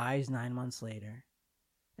 dies 9 months later.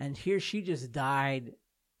 And here she just died,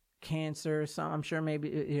 cancer, I'm sure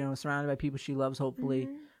maybe, surrounded by people she loves, hopefully.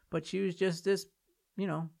 But she was just this,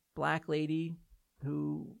 black lady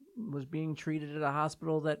who was being treated at a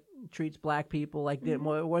hospital that treats black people. Like, it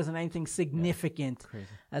wasn't anything significant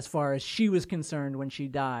as far as she was concerned when she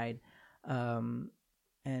died. And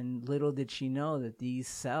little did she know that these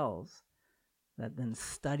cells, that then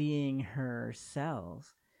studying her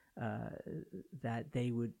cells,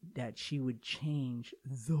 that she would change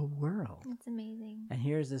the world. That's amazing. And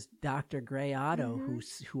here's this Dr. Gray Otto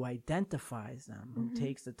who identifies them, who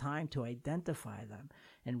takes the time to identify them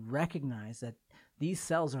and recognize that these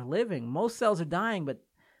cells are living. Most cells are dying, but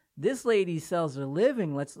this lady's cells are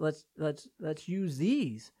living. Let's use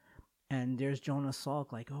these. And there's Jonas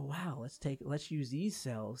Salk like, oh wow, let's use these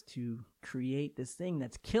cells to create this thing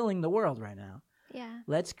that's killing the world right now. Yeah.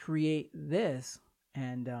 Let's create this.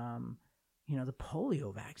 And the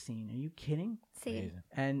polio vaccine. Are you kidding? See.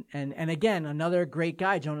 And again, another great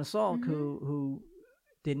guy, Jonas Salk, who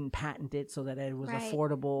didn't patent it so that it was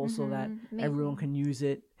affordable, so that everyone can use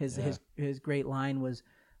it. His great line was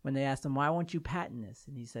when they asked him, "Why won't you patent this?"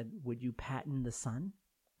 And he said, "Would you patent the sun?"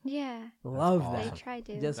 Yeah. Love awesome. that. They try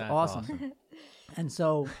to. Just That's awesome. And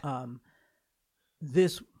so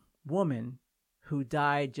this woman who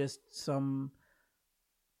died just some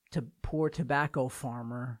poor tobacco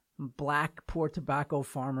farmer, black poor tobacco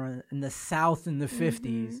farmer in the South in the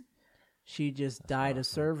 50s. She just died of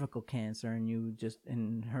cervical cancer, and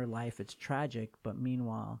in her life, it's tragic. But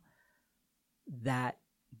meanwhile, that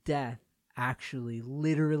death actually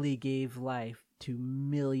literally gave life to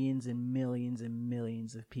millions and millions and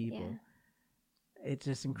millions of people. Yeah. It's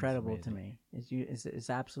just incredible to me. It's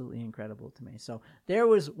absolutely incredible to me. So there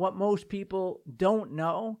was what most people don't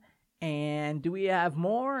know. And do we have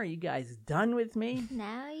more? Are you guys done with me?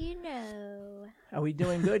 Now you know. Are we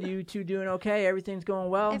doing good? You two doing okay? Everything's going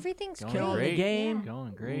well? Everything's Killing great. the game. Yeah.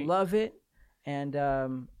 Going great. Love it. And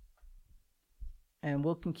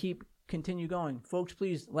we'll continue going. Folks,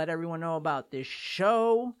 please let everyone know about this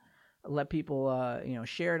show. Let people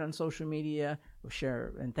share it on social media.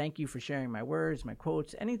 Share, and thank you for sharing my words, my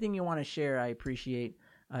quotes, anything you want to share. I appreciate.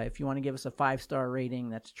 If you want to give us a 5-star rating,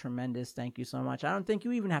 that's tremendous. Thank you so much. I don't think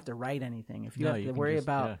you even have to write anything. If you have to worry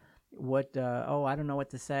about what, I don't know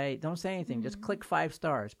what to say, don't say anything. Just click 5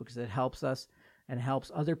 stars because it helps us and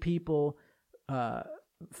helps other people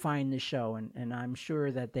find the show. And I'm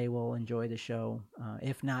sure that they will enjoy the show.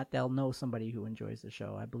 If not, they'll know somebody who enjoys the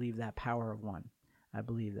show. I believe that power of one. I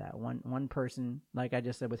believe that one person, like I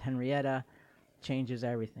just said with Henrietta, changes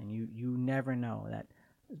everything. You never know that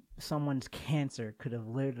someone's cancer could have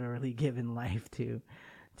literally given life to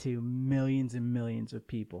millions and millions of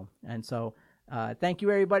people. And so thank you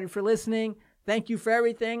everybody for listening. Thank you for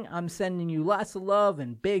everything. I'm sending you lots of love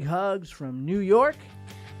and big hugs from New York.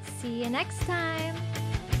 See you next time.